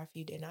 which you are, if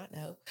you did not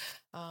know,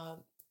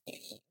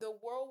 the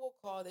world will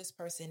call this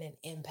person an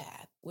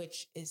empath,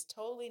 which is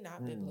totally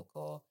not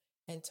biblical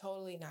and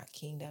totally not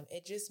kingdom.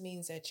 It just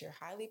means that you're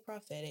highly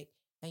prophetic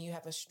and you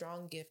have a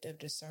strong gift of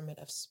discernment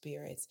of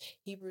spirits.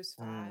 Hebrews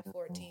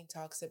 5:14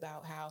 talks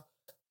about how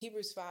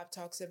Hebrews 5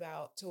 talks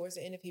about, towards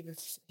the end of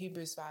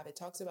Hebrews 5, it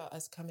talks about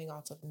us coming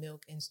off of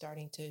milk and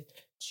starting to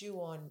chew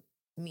on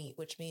meat,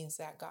 which means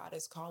that God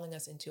is calling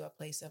us into a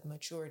place of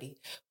maturity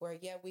where,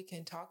 yeah, we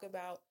can talk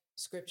about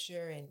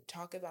scripture and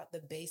talk about the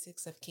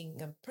basics of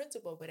kingdom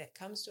principle, but it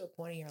comes to a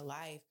point in your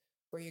life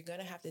where you're going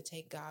to have to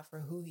take God for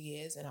who He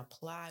is and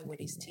apply what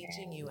He's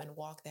teaching you and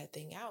walk that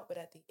thing out. But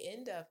at the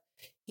end of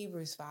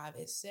Hebrews 5,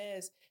 it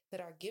says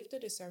that our gift of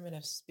discernment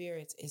of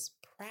spirits is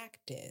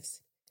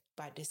practiced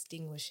by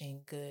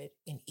distinguishing good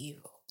and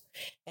evil.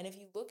 And if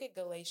you look at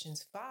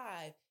Galatians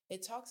 5,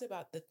 it talks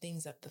about the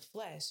things of the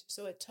flesh.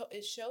 So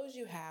it shows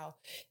you how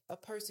a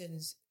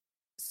person's,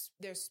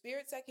 there's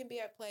spirits that can be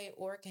at play,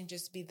 or it can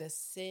just be the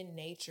sin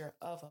nature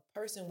of a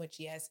person, which,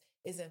 yes,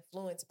 is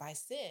influenced by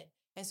sin.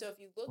 And so if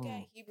you look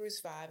at Hebrews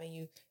 5 and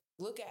you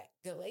look at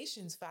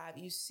Galatians 5,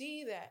 you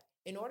see that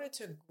in order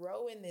to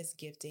grow in this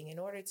gifting, in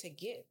order to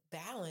get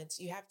balance,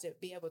 you have to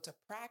be able to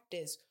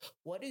practice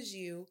what is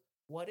you,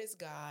 what is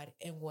God,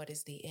 and what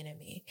is the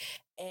enemy.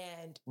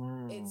 And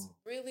it's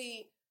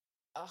really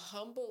a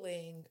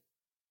humbling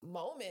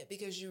moment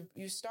because you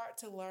start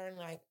to learn,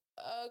 like,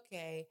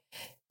 okay,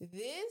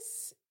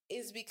 this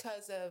is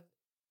because of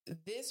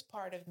this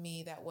part of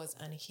me that was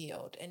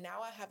unhealed. And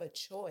now I have a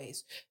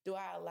choice. Do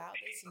I allow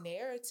this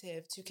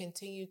narrative to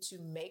continue to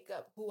make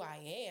up who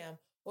I am?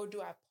 Or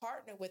do I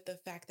partner with the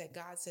fact that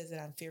God says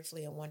that I'm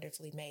fearfully and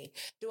wonderfully made?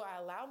 Do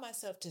I allow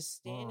myself to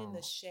stand in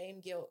the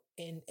shame, guilt,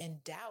 and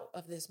doubt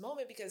of this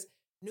moment? Because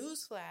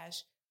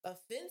newsflash,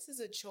 offense is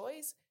a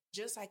choice,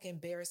 just like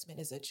embarrassment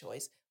is a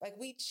choice. Like,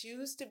 we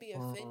choose to be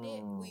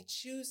offended. We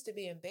choose to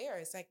be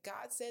embarrassed. Like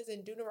God says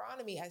in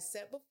Deuteronomy, I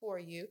set before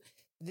you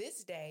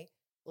this day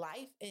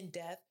life and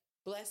death,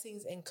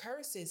 blessings and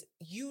curses.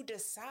 You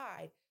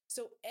decide.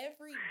 So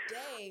every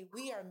day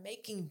we are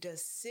making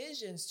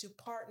decisions to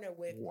partner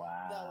with the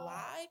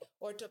lie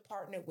or to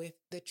partner with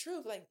the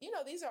truth. Like,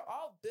 these are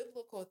all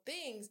biblical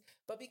things,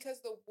 but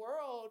because the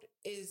world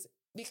is,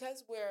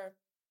 because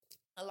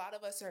a lot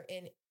of us are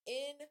in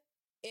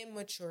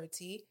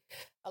immaturity,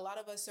 a lot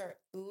of us are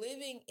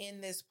living in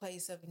this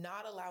place of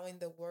not allowing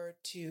the word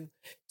to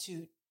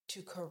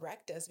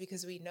correct us,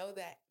 because we know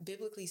that,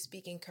 biblically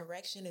speaking,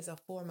 correction is a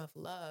form of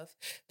love,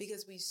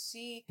 because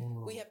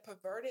we have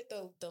perverted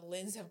the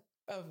lens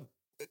of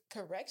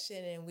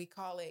correction, and we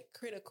call it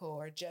critical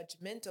or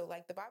judgmental.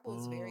 Like, the Bible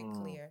is very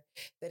clear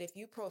that if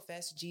you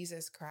profess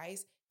Jesus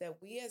Christ,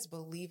 that we as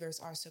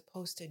believers are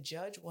supposed to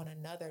judge one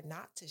another,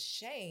 not to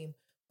shame,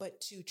 but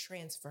to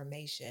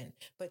transformation,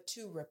 but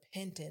to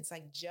repentance.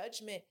 Like,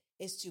 judgment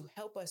is to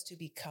help us to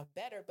become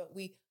better, but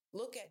we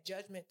look at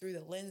judgment through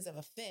the lens of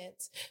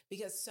offense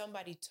because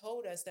somebody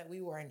told us that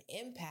we were an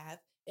empath.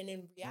 And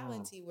in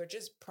reality, we're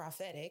just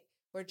prophetic.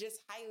 We're just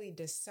highly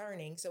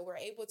discerning. So we're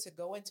able to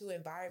go into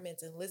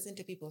environments and listen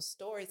to people's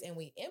stories, and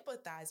we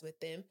empathize with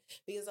them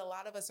because a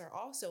lot of us are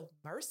also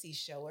mercy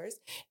showers.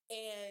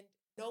 And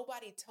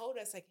nobody told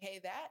us, like,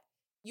 hey,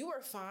 You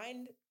were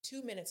fine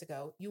 2 minutes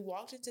ago. You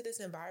walked into this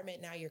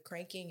environment. Now you're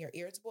cranky and you're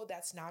irritable.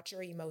 That's not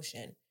your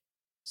emotion.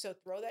 So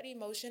throw that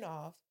emotion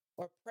off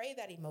or pray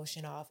that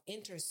emotion off.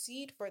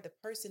 Intercede for the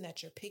person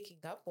that you're picking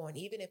up on,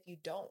 even if you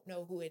don't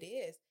know who it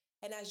is.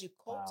 And as you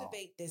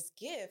cultivate this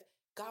gift,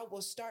 God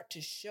will start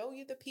to show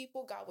you the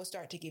people. God will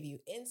start to give you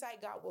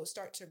insight. God will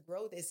start to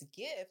grow this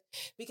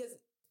gift because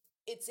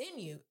it's in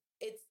you.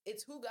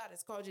 It's who God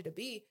has called you to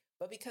be.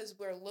 But because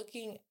we're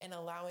looking and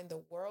allowing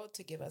the world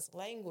to give us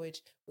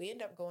language, we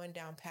end up going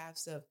down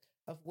paths of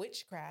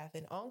witchcraft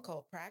and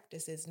occult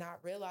practices, not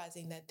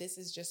realizing that this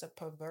is just a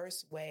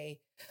perverse way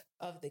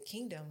of the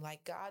kingdom.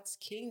 Like God's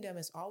kingdom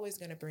is always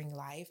going to bring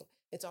life.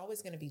 It's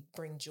always going to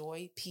bring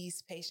joy,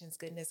 peace, patience,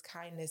 goodness,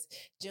 kindness,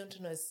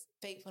 gentleness,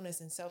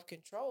 faithfulness, and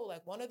self-control.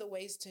 Like one of the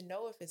ways to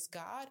know if it's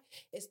God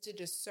is to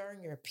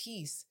discern your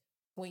peace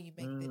when you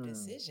make the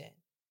decision.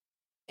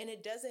 And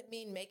it doesn't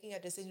mean making a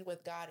decision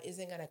with God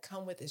isn't going to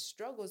come with its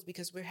struggles,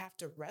 because we have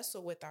to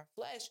wrestle with our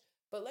flesh.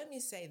 But let me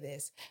say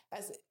this,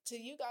 as to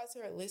you guys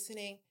who are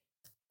listening,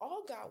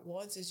 all God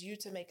wants is you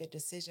to make a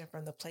decision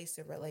from the place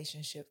of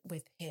relationship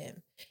with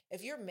Him.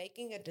 If you're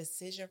making a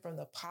decision from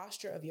the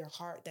posture of your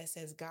heart that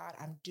says, God,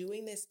 I'm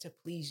doing this to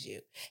please you.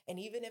 And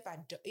even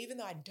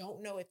though I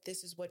don't know if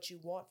this is what you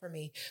want for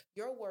me,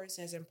 your word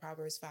says in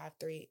Proverbs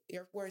 5:3,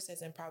 your word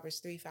says in Proverbs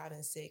 3, 5,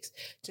 and 6,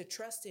 to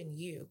trust in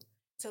you,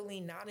 to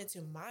lean not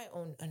into my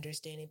own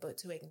understanding, but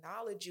to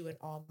acknowledge you in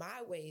all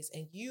my ways,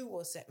 and you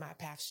will set my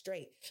path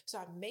straight. So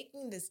I'm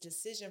making this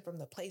decision from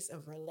the place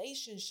of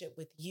relationship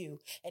with you.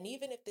 And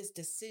even if this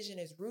decision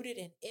is rooted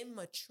in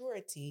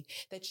immaturity,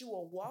 that you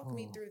will walk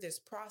me through this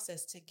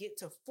process to get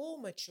to full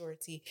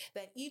maturity,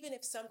 that even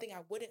if something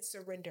I wouldn't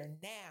surrender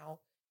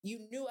now, you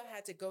knew I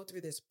had to go through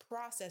this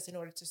process in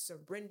order to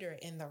surrender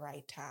in the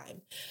right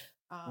time.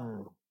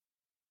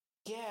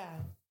 Yeah.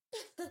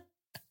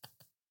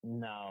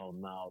 No,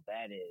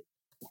 that is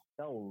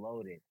so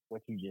loaded.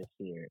 What you just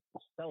shared,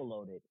 so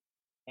loaded.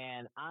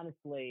 And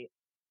honestly,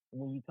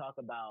 when you talk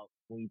about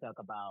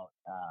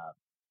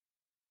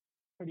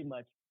pretty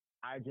much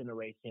our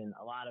generation,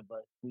 a lot of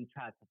us, we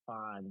try to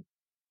find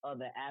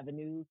other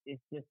avenues.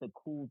 It's just a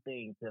cool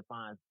thing to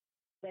find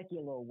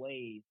secular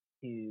ways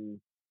to,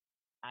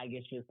 I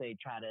guess you'll say,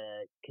 try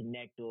to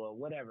connect or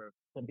whatever.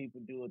 Some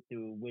people do it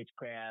through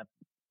witchcraft.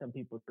 Some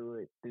people do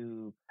it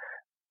through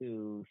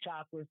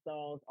chakra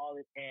stones, all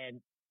this. And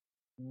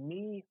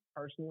me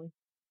personally,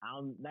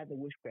 I'm not the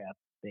witchcraft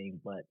thing,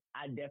 but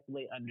I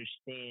definitely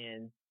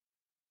understand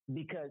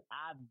because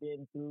I've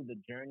been through the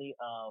journey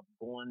of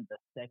going the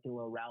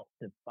secular route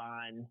to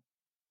find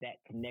that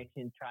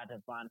connection, try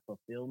to find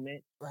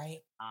fulfillment. Right.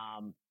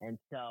 And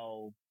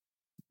so,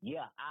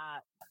 yeah,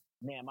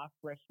 my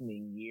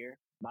freshman year,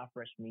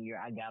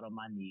 I got on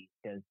my knees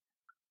because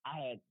I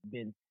had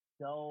been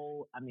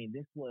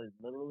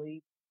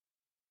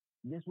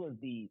this was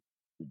the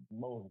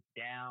most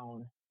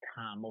down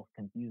time, most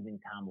confusing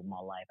time of my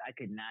life. I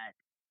could not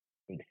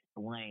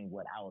explain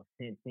what I was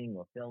sensing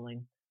or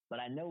feeling, but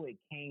I know it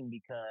came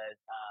because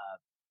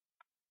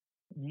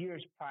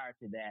years prior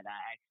to that, I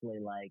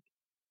actually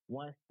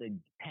once the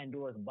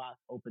Pandora's box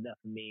opened up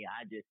for me,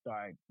 I just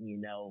started,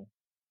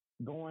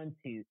 going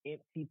to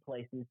empty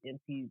places,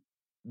 empty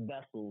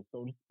vessels,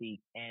 so to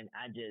speak, and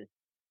I just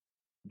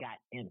got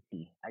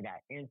empty. I got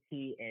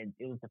empty, and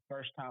it was the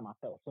first time I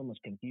felt so much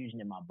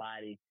confusion in my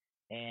body,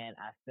 and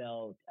I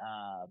felt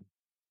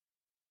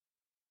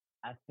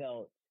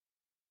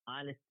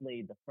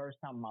honestly the first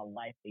time in my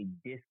life a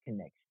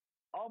disconnection.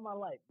 All my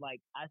life,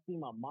 like I see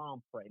my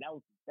mom pray.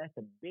 That's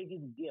the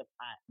biggest gift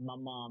my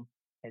mom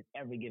has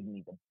ever given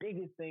me. The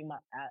biggest thing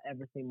I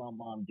ever seen my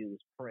mom do is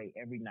pray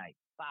every night,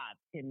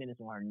 5-10 minutes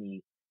on her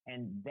knees,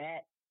 and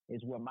that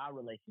is where my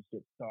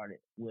relationship started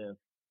with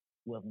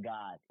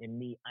God and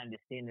me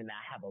understanding that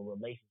I have a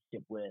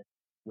relationship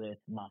with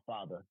my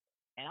father.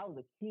 And I was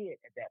a kid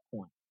at that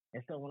point.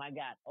 And so when I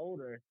got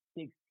older,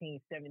 16,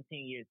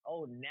 17 years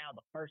old, now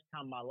the first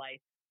time in my life,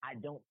 I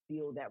don't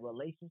feel that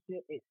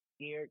relationship. It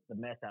scared the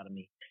mess out of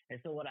me. And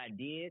so what I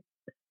did,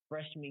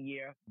 freshman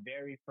year,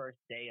 very first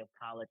day of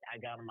college, I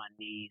got on my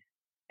knees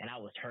and I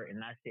was hurting.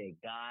 I said,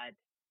 God,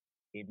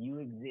 if you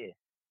exist,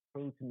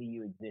 prove to me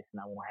you exist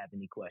and I won't have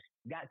any questions.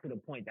 Got to the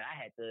point that I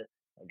had to,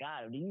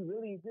 God, do you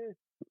really exist?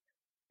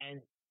 And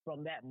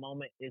from that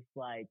moment, it's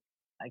like,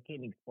 I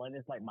can't explain.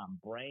 It's like my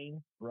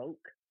brain broke.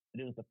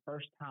 But it was the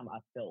first time I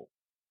felt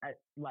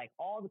like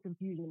all the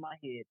confusion in my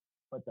head,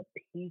 but the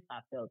peace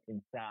I felt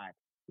inside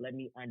helped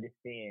me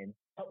understand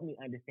I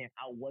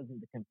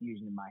wasn't the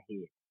confusion in my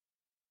head.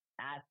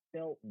 I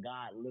felt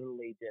God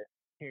literally just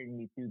carrying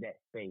me through that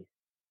space.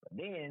 But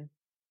then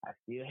I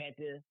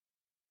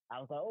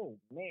was like, oh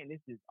man,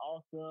 this is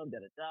awesome.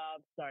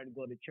 Started to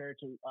go to church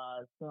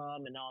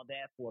some and all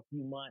that for a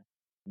few months.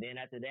 Then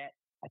after that,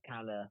 I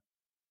kind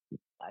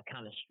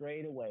of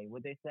strayed away.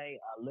 What they say,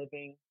 a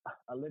living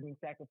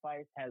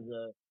sacrifice has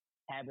a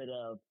habit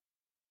of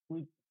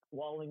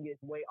swallowing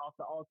its way off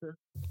the altar.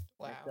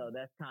 Wow. And so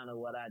that's kind of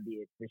what I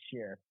did for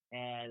sure.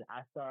 And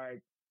I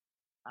started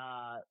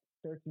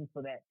searching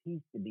for that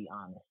peace, to be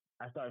honest.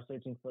 I started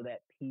searching for that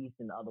peace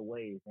in other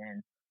ways,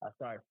 and I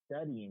started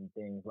studying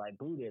things like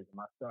Buddhism.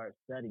 I started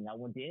studying. I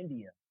went to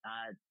India.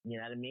 You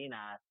know what I mean?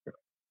 I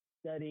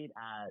studied.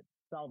 I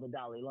saw the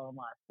Dalai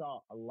Lama. I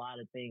saw a lot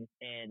of things,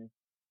 and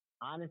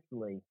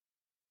honestly,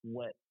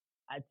 what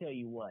I tell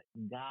you what,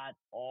 God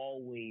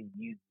always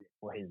uses it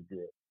for His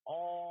good.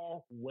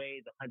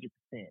 Always, 100%,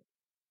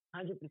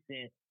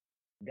 100%.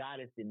 God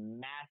is the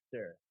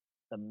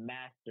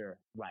master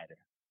writer.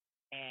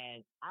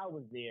 And I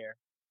was there,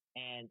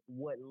 and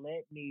what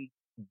led me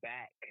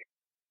back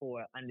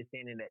for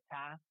understanding that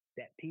time,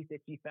 that peace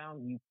that you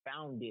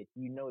found it.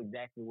 You know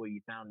exactly where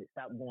you found it.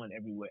 Stop going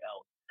everywhere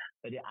else.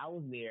 But I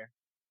was there,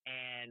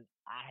 and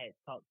I had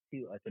talked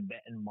to a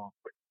Tibetan monk,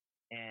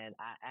 and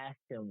I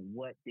asked him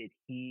what did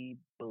he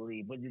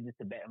believe, what did the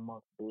Tibetan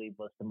monk believe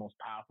was the most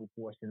powerful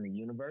force in the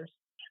universe?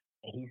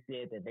 And he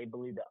said that they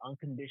believe that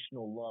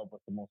unconditional love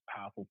was the most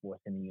powerful force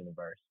in the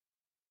universe.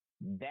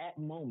 That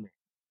moment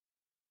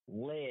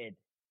led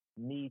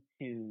me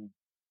to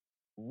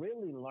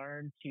really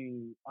learn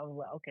to, I was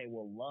like, okay,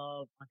 well,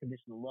 love,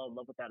 unconditional love,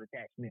 love without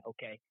attachment.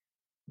 Okay.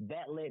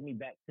 That led me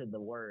back to the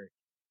word.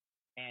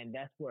 And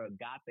that's where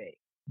agape,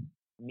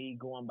 me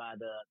going by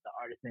the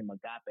artist name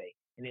Agape,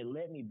 and it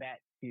led me back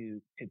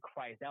to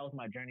Christ. That was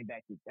my journey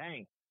back to,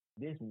 dang,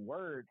 this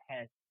word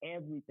has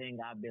everything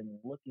I've been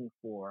looking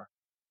for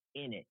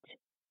in it.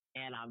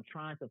 And I'm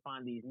trying to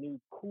find these new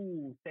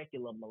cool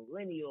secular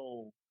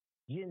millennial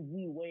Gen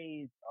Z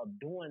ways of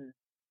doing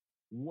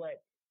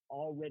what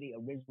already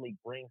originally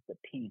brings the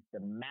peace, the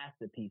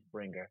masterpiece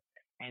bringer.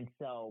 And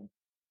so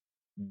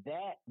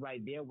that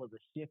right there was a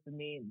shift for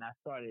me. And I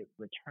started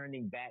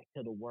returning back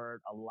to the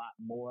word a lot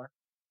more.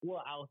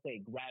 Well, I would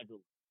say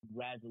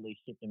gradually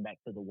shifting back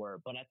to the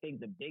word. But I think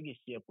the biggest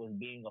shift was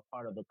being a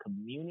part of a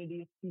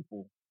community of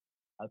people,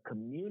 a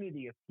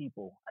community of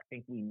people. I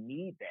think we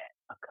need that,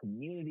 a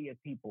community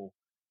of people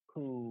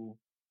who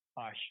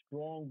are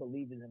strong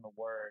believers in the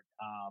word,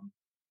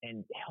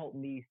 and help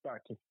me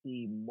start to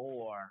see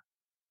more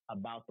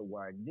about the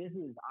word. This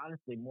is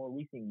honestly more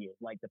recent years,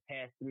 like the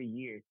past 3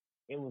 years.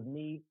 It was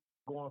me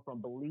going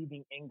from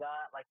believing in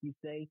God, like you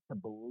say, to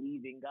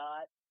believing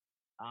God.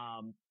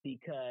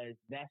 Because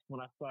that's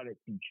when I started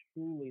to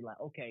truly like,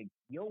 okay,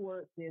 your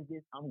word says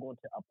this, I'm going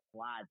to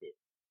apply this.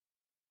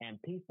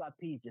 And piece by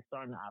piece, just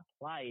starting to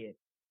apply it.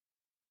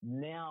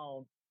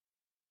 Now,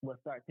 what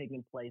started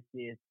taking place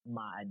is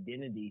my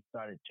identity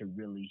started to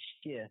really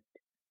shift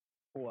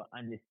for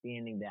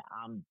understanding that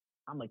I'm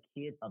a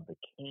kid of the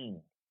King.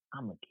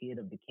 I'm a kid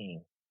of the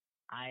King.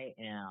 I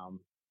am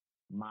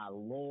my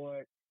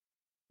Lord.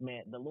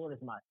 Man, the Lord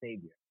is my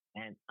Savior.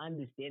 And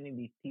understanding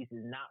these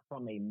pieces, not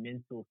from a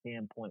mental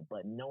standpoint,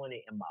 but knowing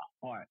it in my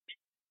heart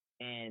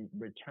and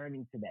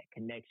returning to that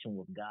connection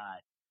with God.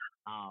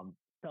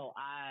 So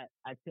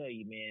I tell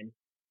you, man,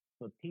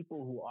 for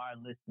people who are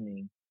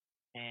listening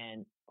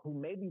and who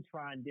may be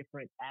trying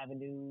different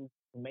avenues,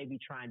 who may be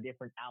trying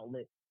different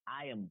outlets,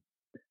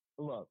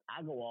 look,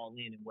 I go all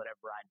in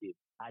whatever I do.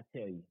 I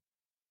tell you,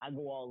 I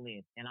go all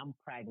in and I'm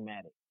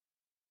pragmatic.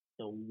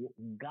 So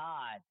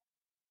God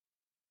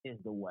is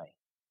the way.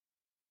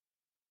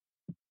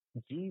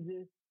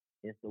 Jesus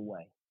is the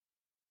way.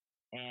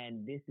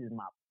 And this is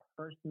my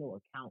personal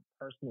account,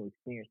 personal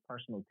experience,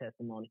 personal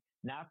testimony,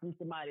 not from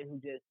somebody who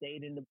just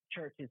stayed in the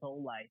church his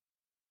whole life.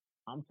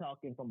 I'm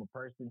talking from a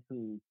person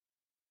who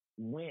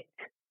went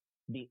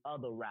the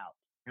other route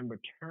and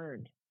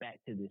returned back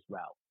to this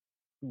route,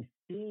 who's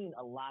seen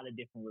a lot of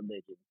different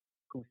religions,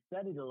 who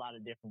studied a lot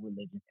of different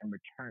religions and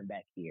returned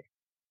back here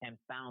and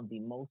found the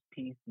most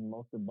peace, the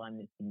most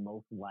abundance, the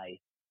most life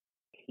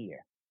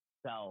here.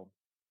 So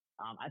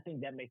I think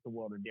that makes the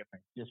world a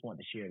difference. Just want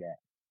to share that.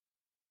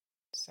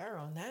 Sir,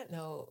 on that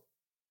note,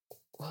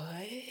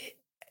 what?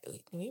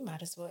 We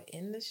might as well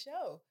end the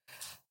show.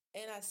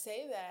 And I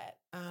say that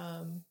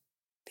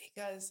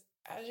because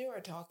as you were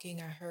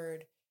talking, I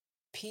heard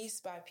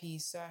piece by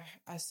piece. So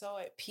I saw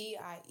it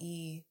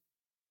PIEC.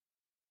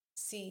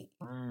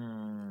 Oh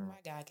my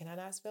God, can I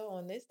not spell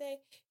on this day?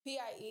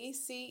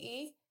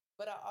 PIECE,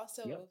 but I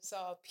also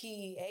saw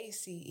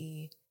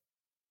PACE.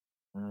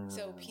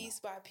 So piece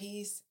by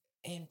piece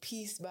and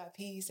piece by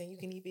piece, and you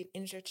can even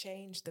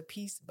interchange the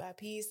piece by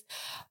piece.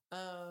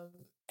 And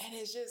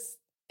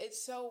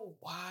it's so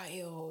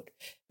wild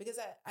because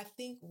I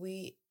think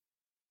we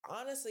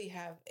honestly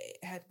have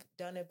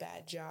done a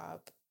bad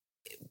job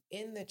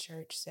in the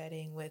church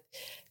setting with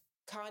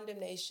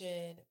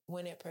condemnation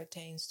when it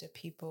pertains to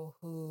people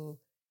who,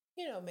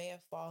 may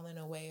have fallen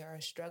away or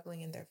are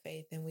struggling in their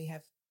faith. And we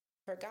have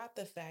forgot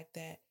the fact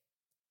that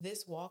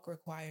this walk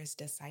requires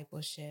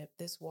discipleship.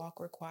 This walk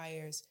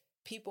requires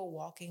people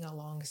walking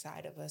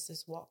alongside of us.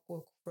 This walk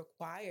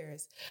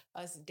requires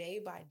us day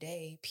by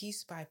day,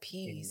 piece by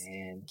piece,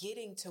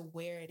 getting to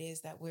where it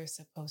is that we're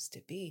supposed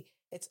to be.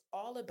 It's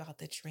all about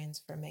the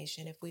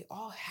transformation. If we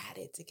all had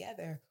it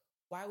together,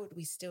 why would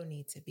we still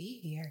need to be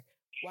here?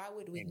 Why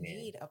would we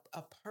need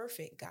a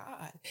perfect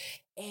God?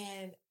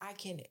 And I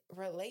can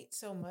relate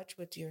so much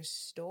with your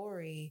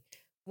story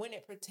when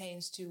it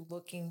pertains to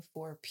looking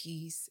for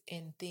peace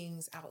in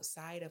things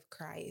outside of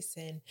Christ.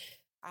 And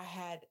I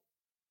had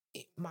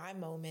my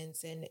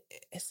moments, and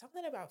it's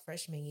something about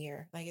freshman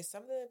year. Like, it's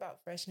something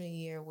about freshman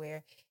year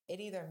where it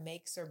either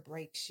makes or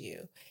breaks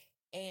you.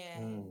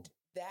 And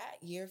that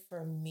year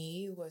for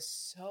me was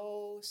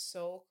so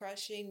soul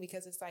crushing,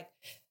 because it's like,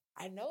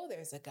 I know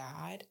there's a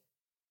God,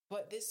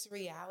 but this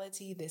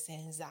reality, this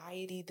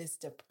anxiety, this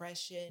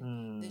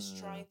depression, this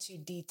trying to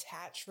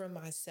detach from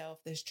myself,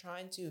 this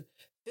trying to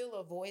fill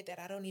a void that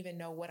I don't even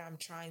know what I'm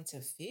trying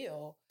to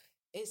feel,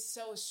 is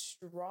so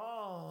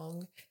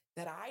strong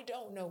that I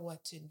don't know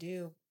what to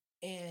do.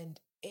 And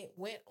it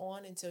went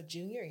on until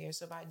junior year.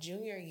 So by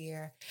junior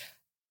year,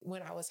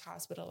 when I was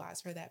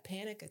hospitalized for that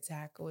panic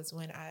attack, was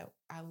when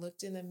I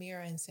looked in the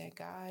mirror and said,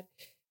 God,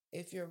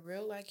 if you're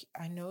real, like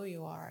I know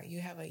you are, you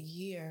have a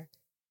year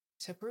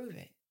to prove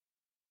it.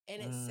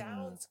 And it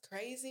sounds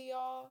crazy,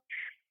 y'all.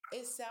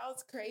 It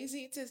sounds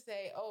crazy to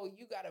say, oh,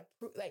 you got to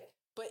prove, like,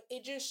 but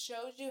it just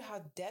shows you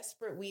how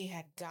desperate we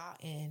had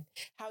gotten,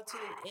 how to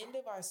the end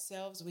of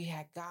ourselves we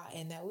had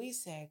gotten, that we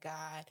said,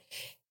 God,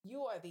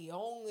 you are the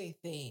only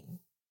thing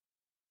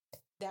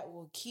that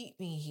will keep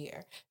me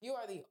here. You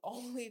are the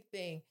only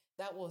thing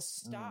that will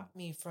stop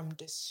me from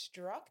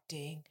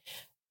destructing.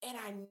 And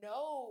I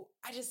know,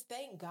 I just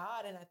thank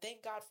God, and I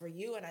thank God for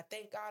you, and I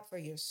thank God for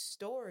your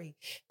story,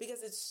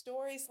 because it's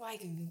stories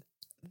like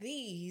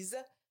these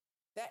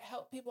that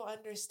help people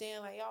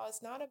understand, like, y'all,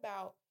 it's not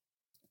about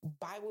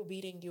Bible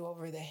beating you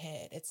over the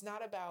head. It's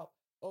not about,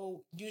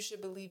 oh, you should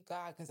believe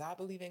God because I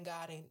believe in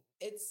God. And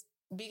it's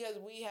because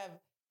we have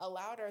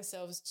allowed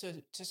ourselves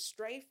to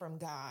stray from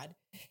God.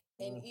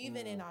 And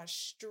even in our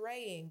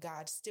straying,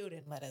 God still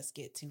didn't let us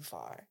get too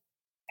far.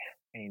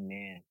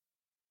 Amen.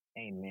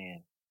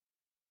 Amen.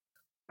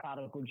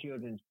 Prodigal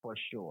children for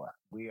sure.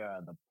 We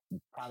are the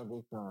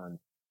prodigal sons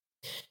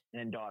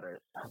and daughters.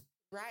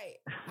 Right.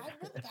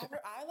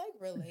 I like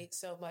relate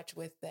so much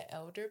with the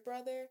elder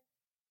brother.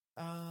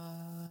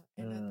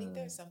 And I think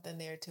there's something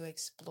there to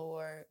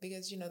explore,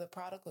 because, you know, the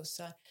prodigal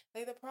son,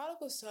 like, the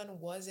prodigal son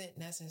wasn't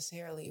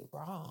necessarily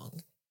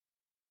wrong.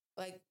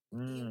 Like,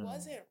 he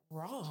wasn't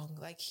wrong.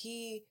 Like,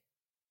 he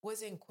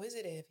was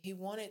inquisitive. He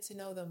wanted to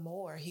know the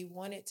more. He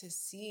wanted to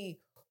see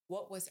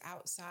what was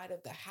outside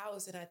of the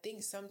house. And I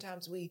think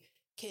sometimes we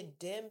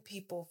condemn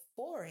people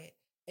for it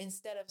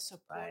instead of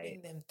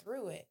supporting them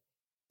through it.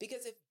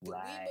 Because if we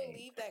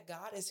believe that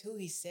God is who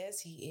he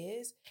says he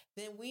is,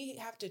 then we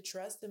have to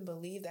trust and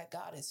believe that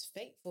God is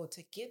faithful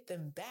to get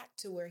them back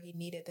to where he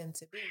needed them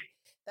to be.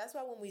 That's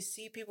why when we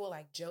see people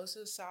like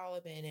Joseph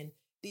Solomon and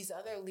these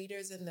other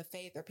leaders in the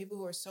faith, or people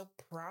who are so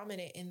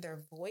prominent in their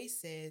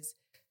voices,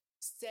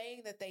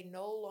 saying that they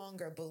no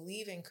longer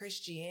believe in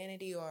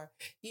Christianity, or,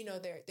 you know,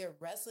 they're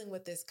wrestling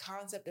with this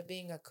concept of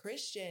being a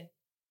Christian,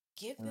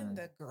 give them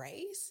the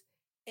grace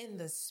and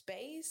the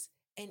space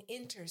and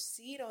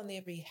intercede on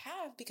their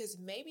behalf, because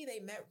maybe they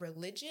met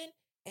religion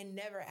and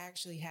never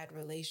actually had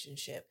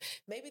relationship.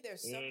 Maybe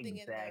there's something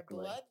in their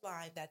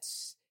bloodline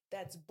that's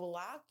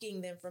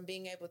blocking them from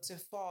being able to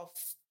fall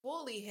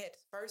fully head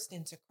first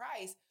into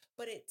Christ.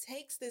 But it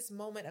takes this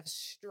moment of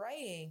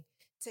straying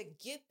to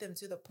get them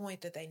to the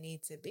point that they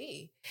need to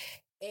be.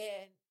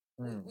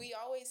 And we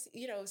always,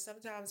 you know,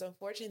 sometimes,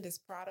 unfortunately, this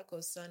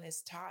prodigal son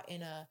is taught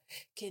in a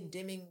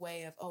condemning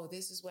way of, oh,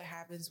 this is what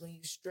happens when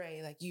you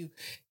stray. Like,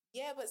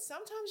 yeah, but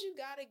sometimes you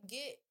got to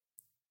get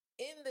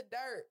in the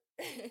dirt.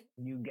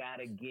 You got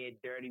to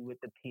get dirty with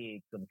the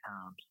pig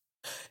sometimes.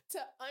 To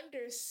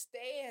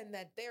understand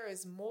that there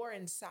is more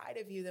inside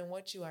of you than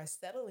what you are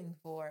settling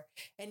for.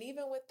 And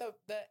even with the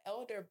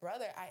elder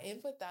brother, I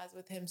empathize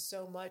with him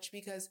so much,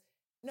 because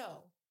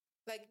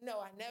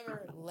I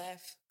never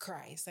left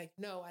Christ. Like,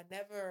 no, I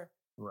never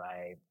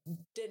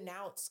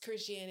denounced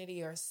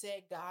Christianity or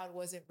said God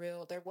wasn't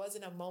real. There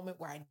wasn't a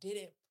moment where I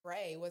didn't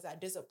pray. Was I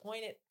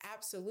disappointed?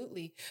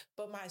 Absolutely.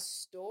 But my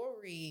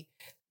story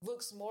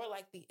looks more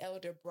like the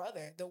elder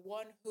brother, the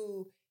one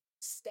who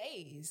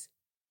stays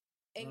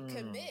and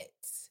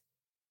commits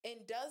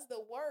and does the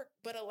work,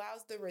 but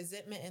allows the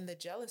resentment and the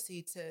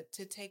jealousy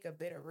to take a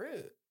bitter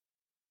root.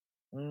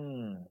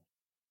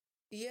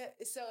 Yeah.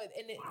 So,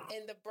 and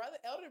the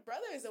elder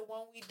brother is the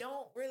one we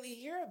don't really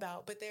hear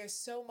about, but there's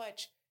so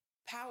much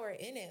power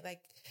in it.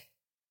 Like,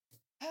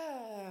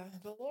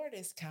 the Lord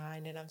is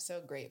kind, and I'm so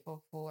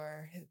grateful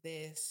for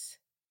this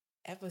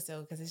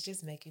episode, because it's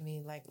just making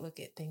me like look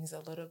at things a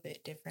little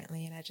bit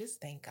differently. And I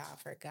just thank God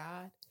for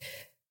God.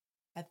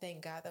 I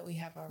thank God that we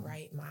have a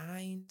right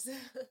mind.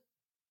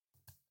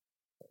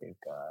 Praise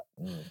God.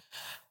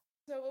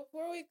 So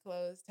before we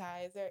close,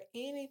 Ty, is there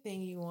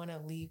anything you want to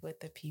leave with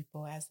the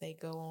people as they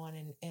go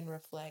on and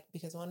reflect?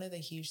 Because one of the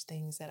huge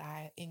things that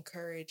I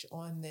encourage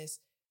on this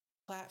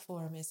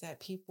platform is that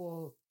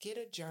people get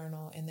a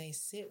journal and they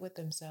sit with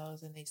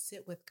themselves and they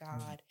sit with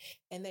God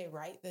and they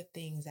write the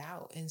things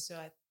out. And so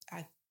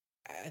I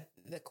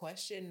the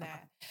question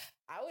that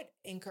I would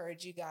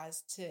encourage you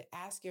guys to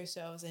ask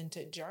yourselves and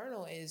to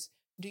journal is,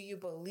 do you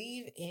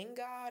believe in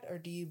God or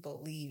do you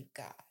believe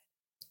God?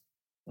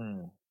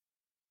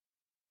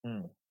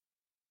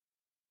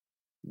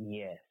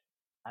 Yes.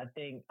 I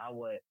think I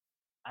would.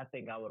 I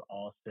think I would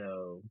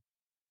also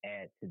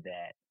add to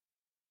that.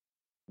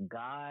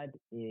 God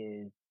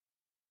is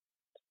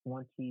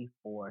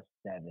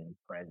 24/7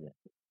 present.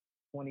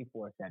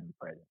 24/7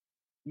 present.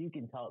 You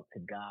can talk to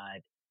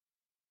God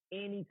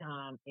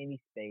anytime, any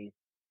space.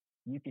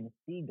 You can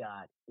see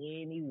God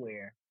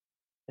anywhere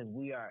because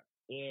we are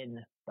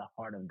in the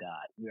heart of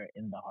God. We are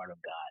in the heart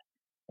of God.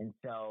 And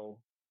so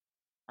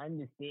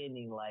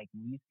understanding like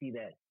when you see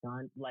that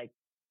sun, like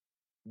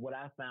what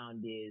I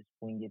found is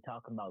when you're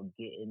talking about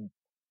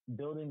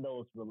building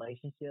those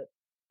relationship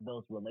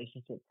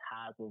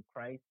ties with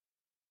Christ,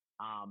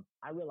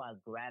 I realize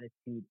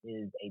gratitude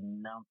is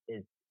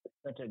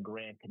such a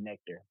grand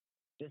connector.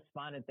 Just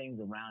finding things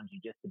around you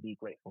just to be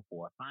grateful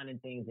for, finding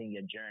things in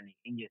your journey,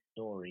 in your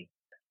story,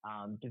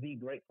 to be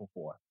grateful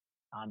for,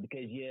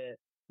 because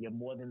you're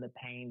more than the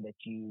pain that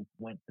you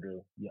went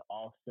through. You're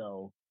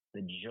also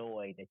the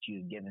joy that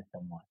you've given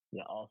someone.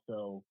 You're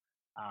also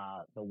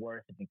the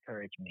words of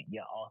encouragement.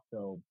 You're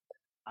also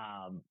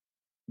um,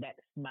 that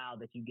smile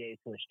that you gave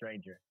to a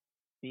stranger.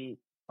 Be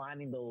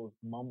finding those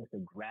moments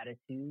of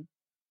gratitude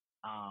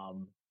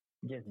um,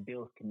 just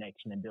builds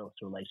connection and builds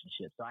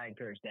relationships. So I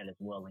encourage that as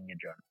well in your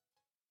journey.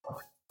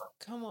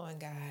 Come on,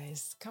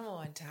 guys. Come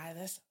on, Ty.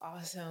 That's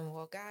awesome.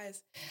 Well,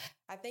 guys,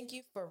 I thank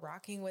you for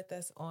rocking with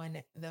us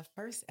on the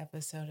first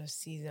episode of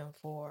season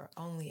 4,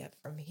 Only Up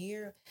From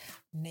Here,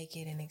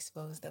 Naked and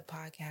Exposed, the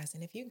podcast.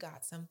 And if you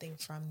got something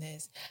from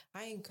this,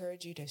 I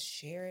encourage you to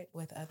share it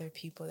with other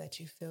people that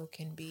you feel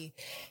can be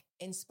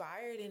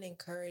inspired and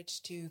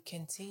encouraged to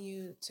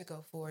continue to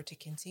go forward, to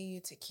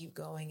continue to keep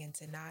going, and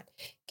to not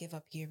give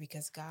up here,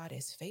 because God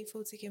is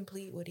faithful to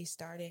complete what He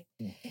started.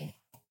 Mm-hmm.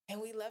 And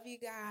we love you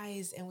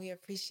guys and we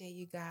appreciate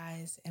you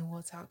guys. And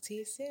we'll talk to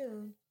you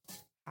soon.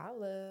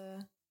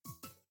 Holla.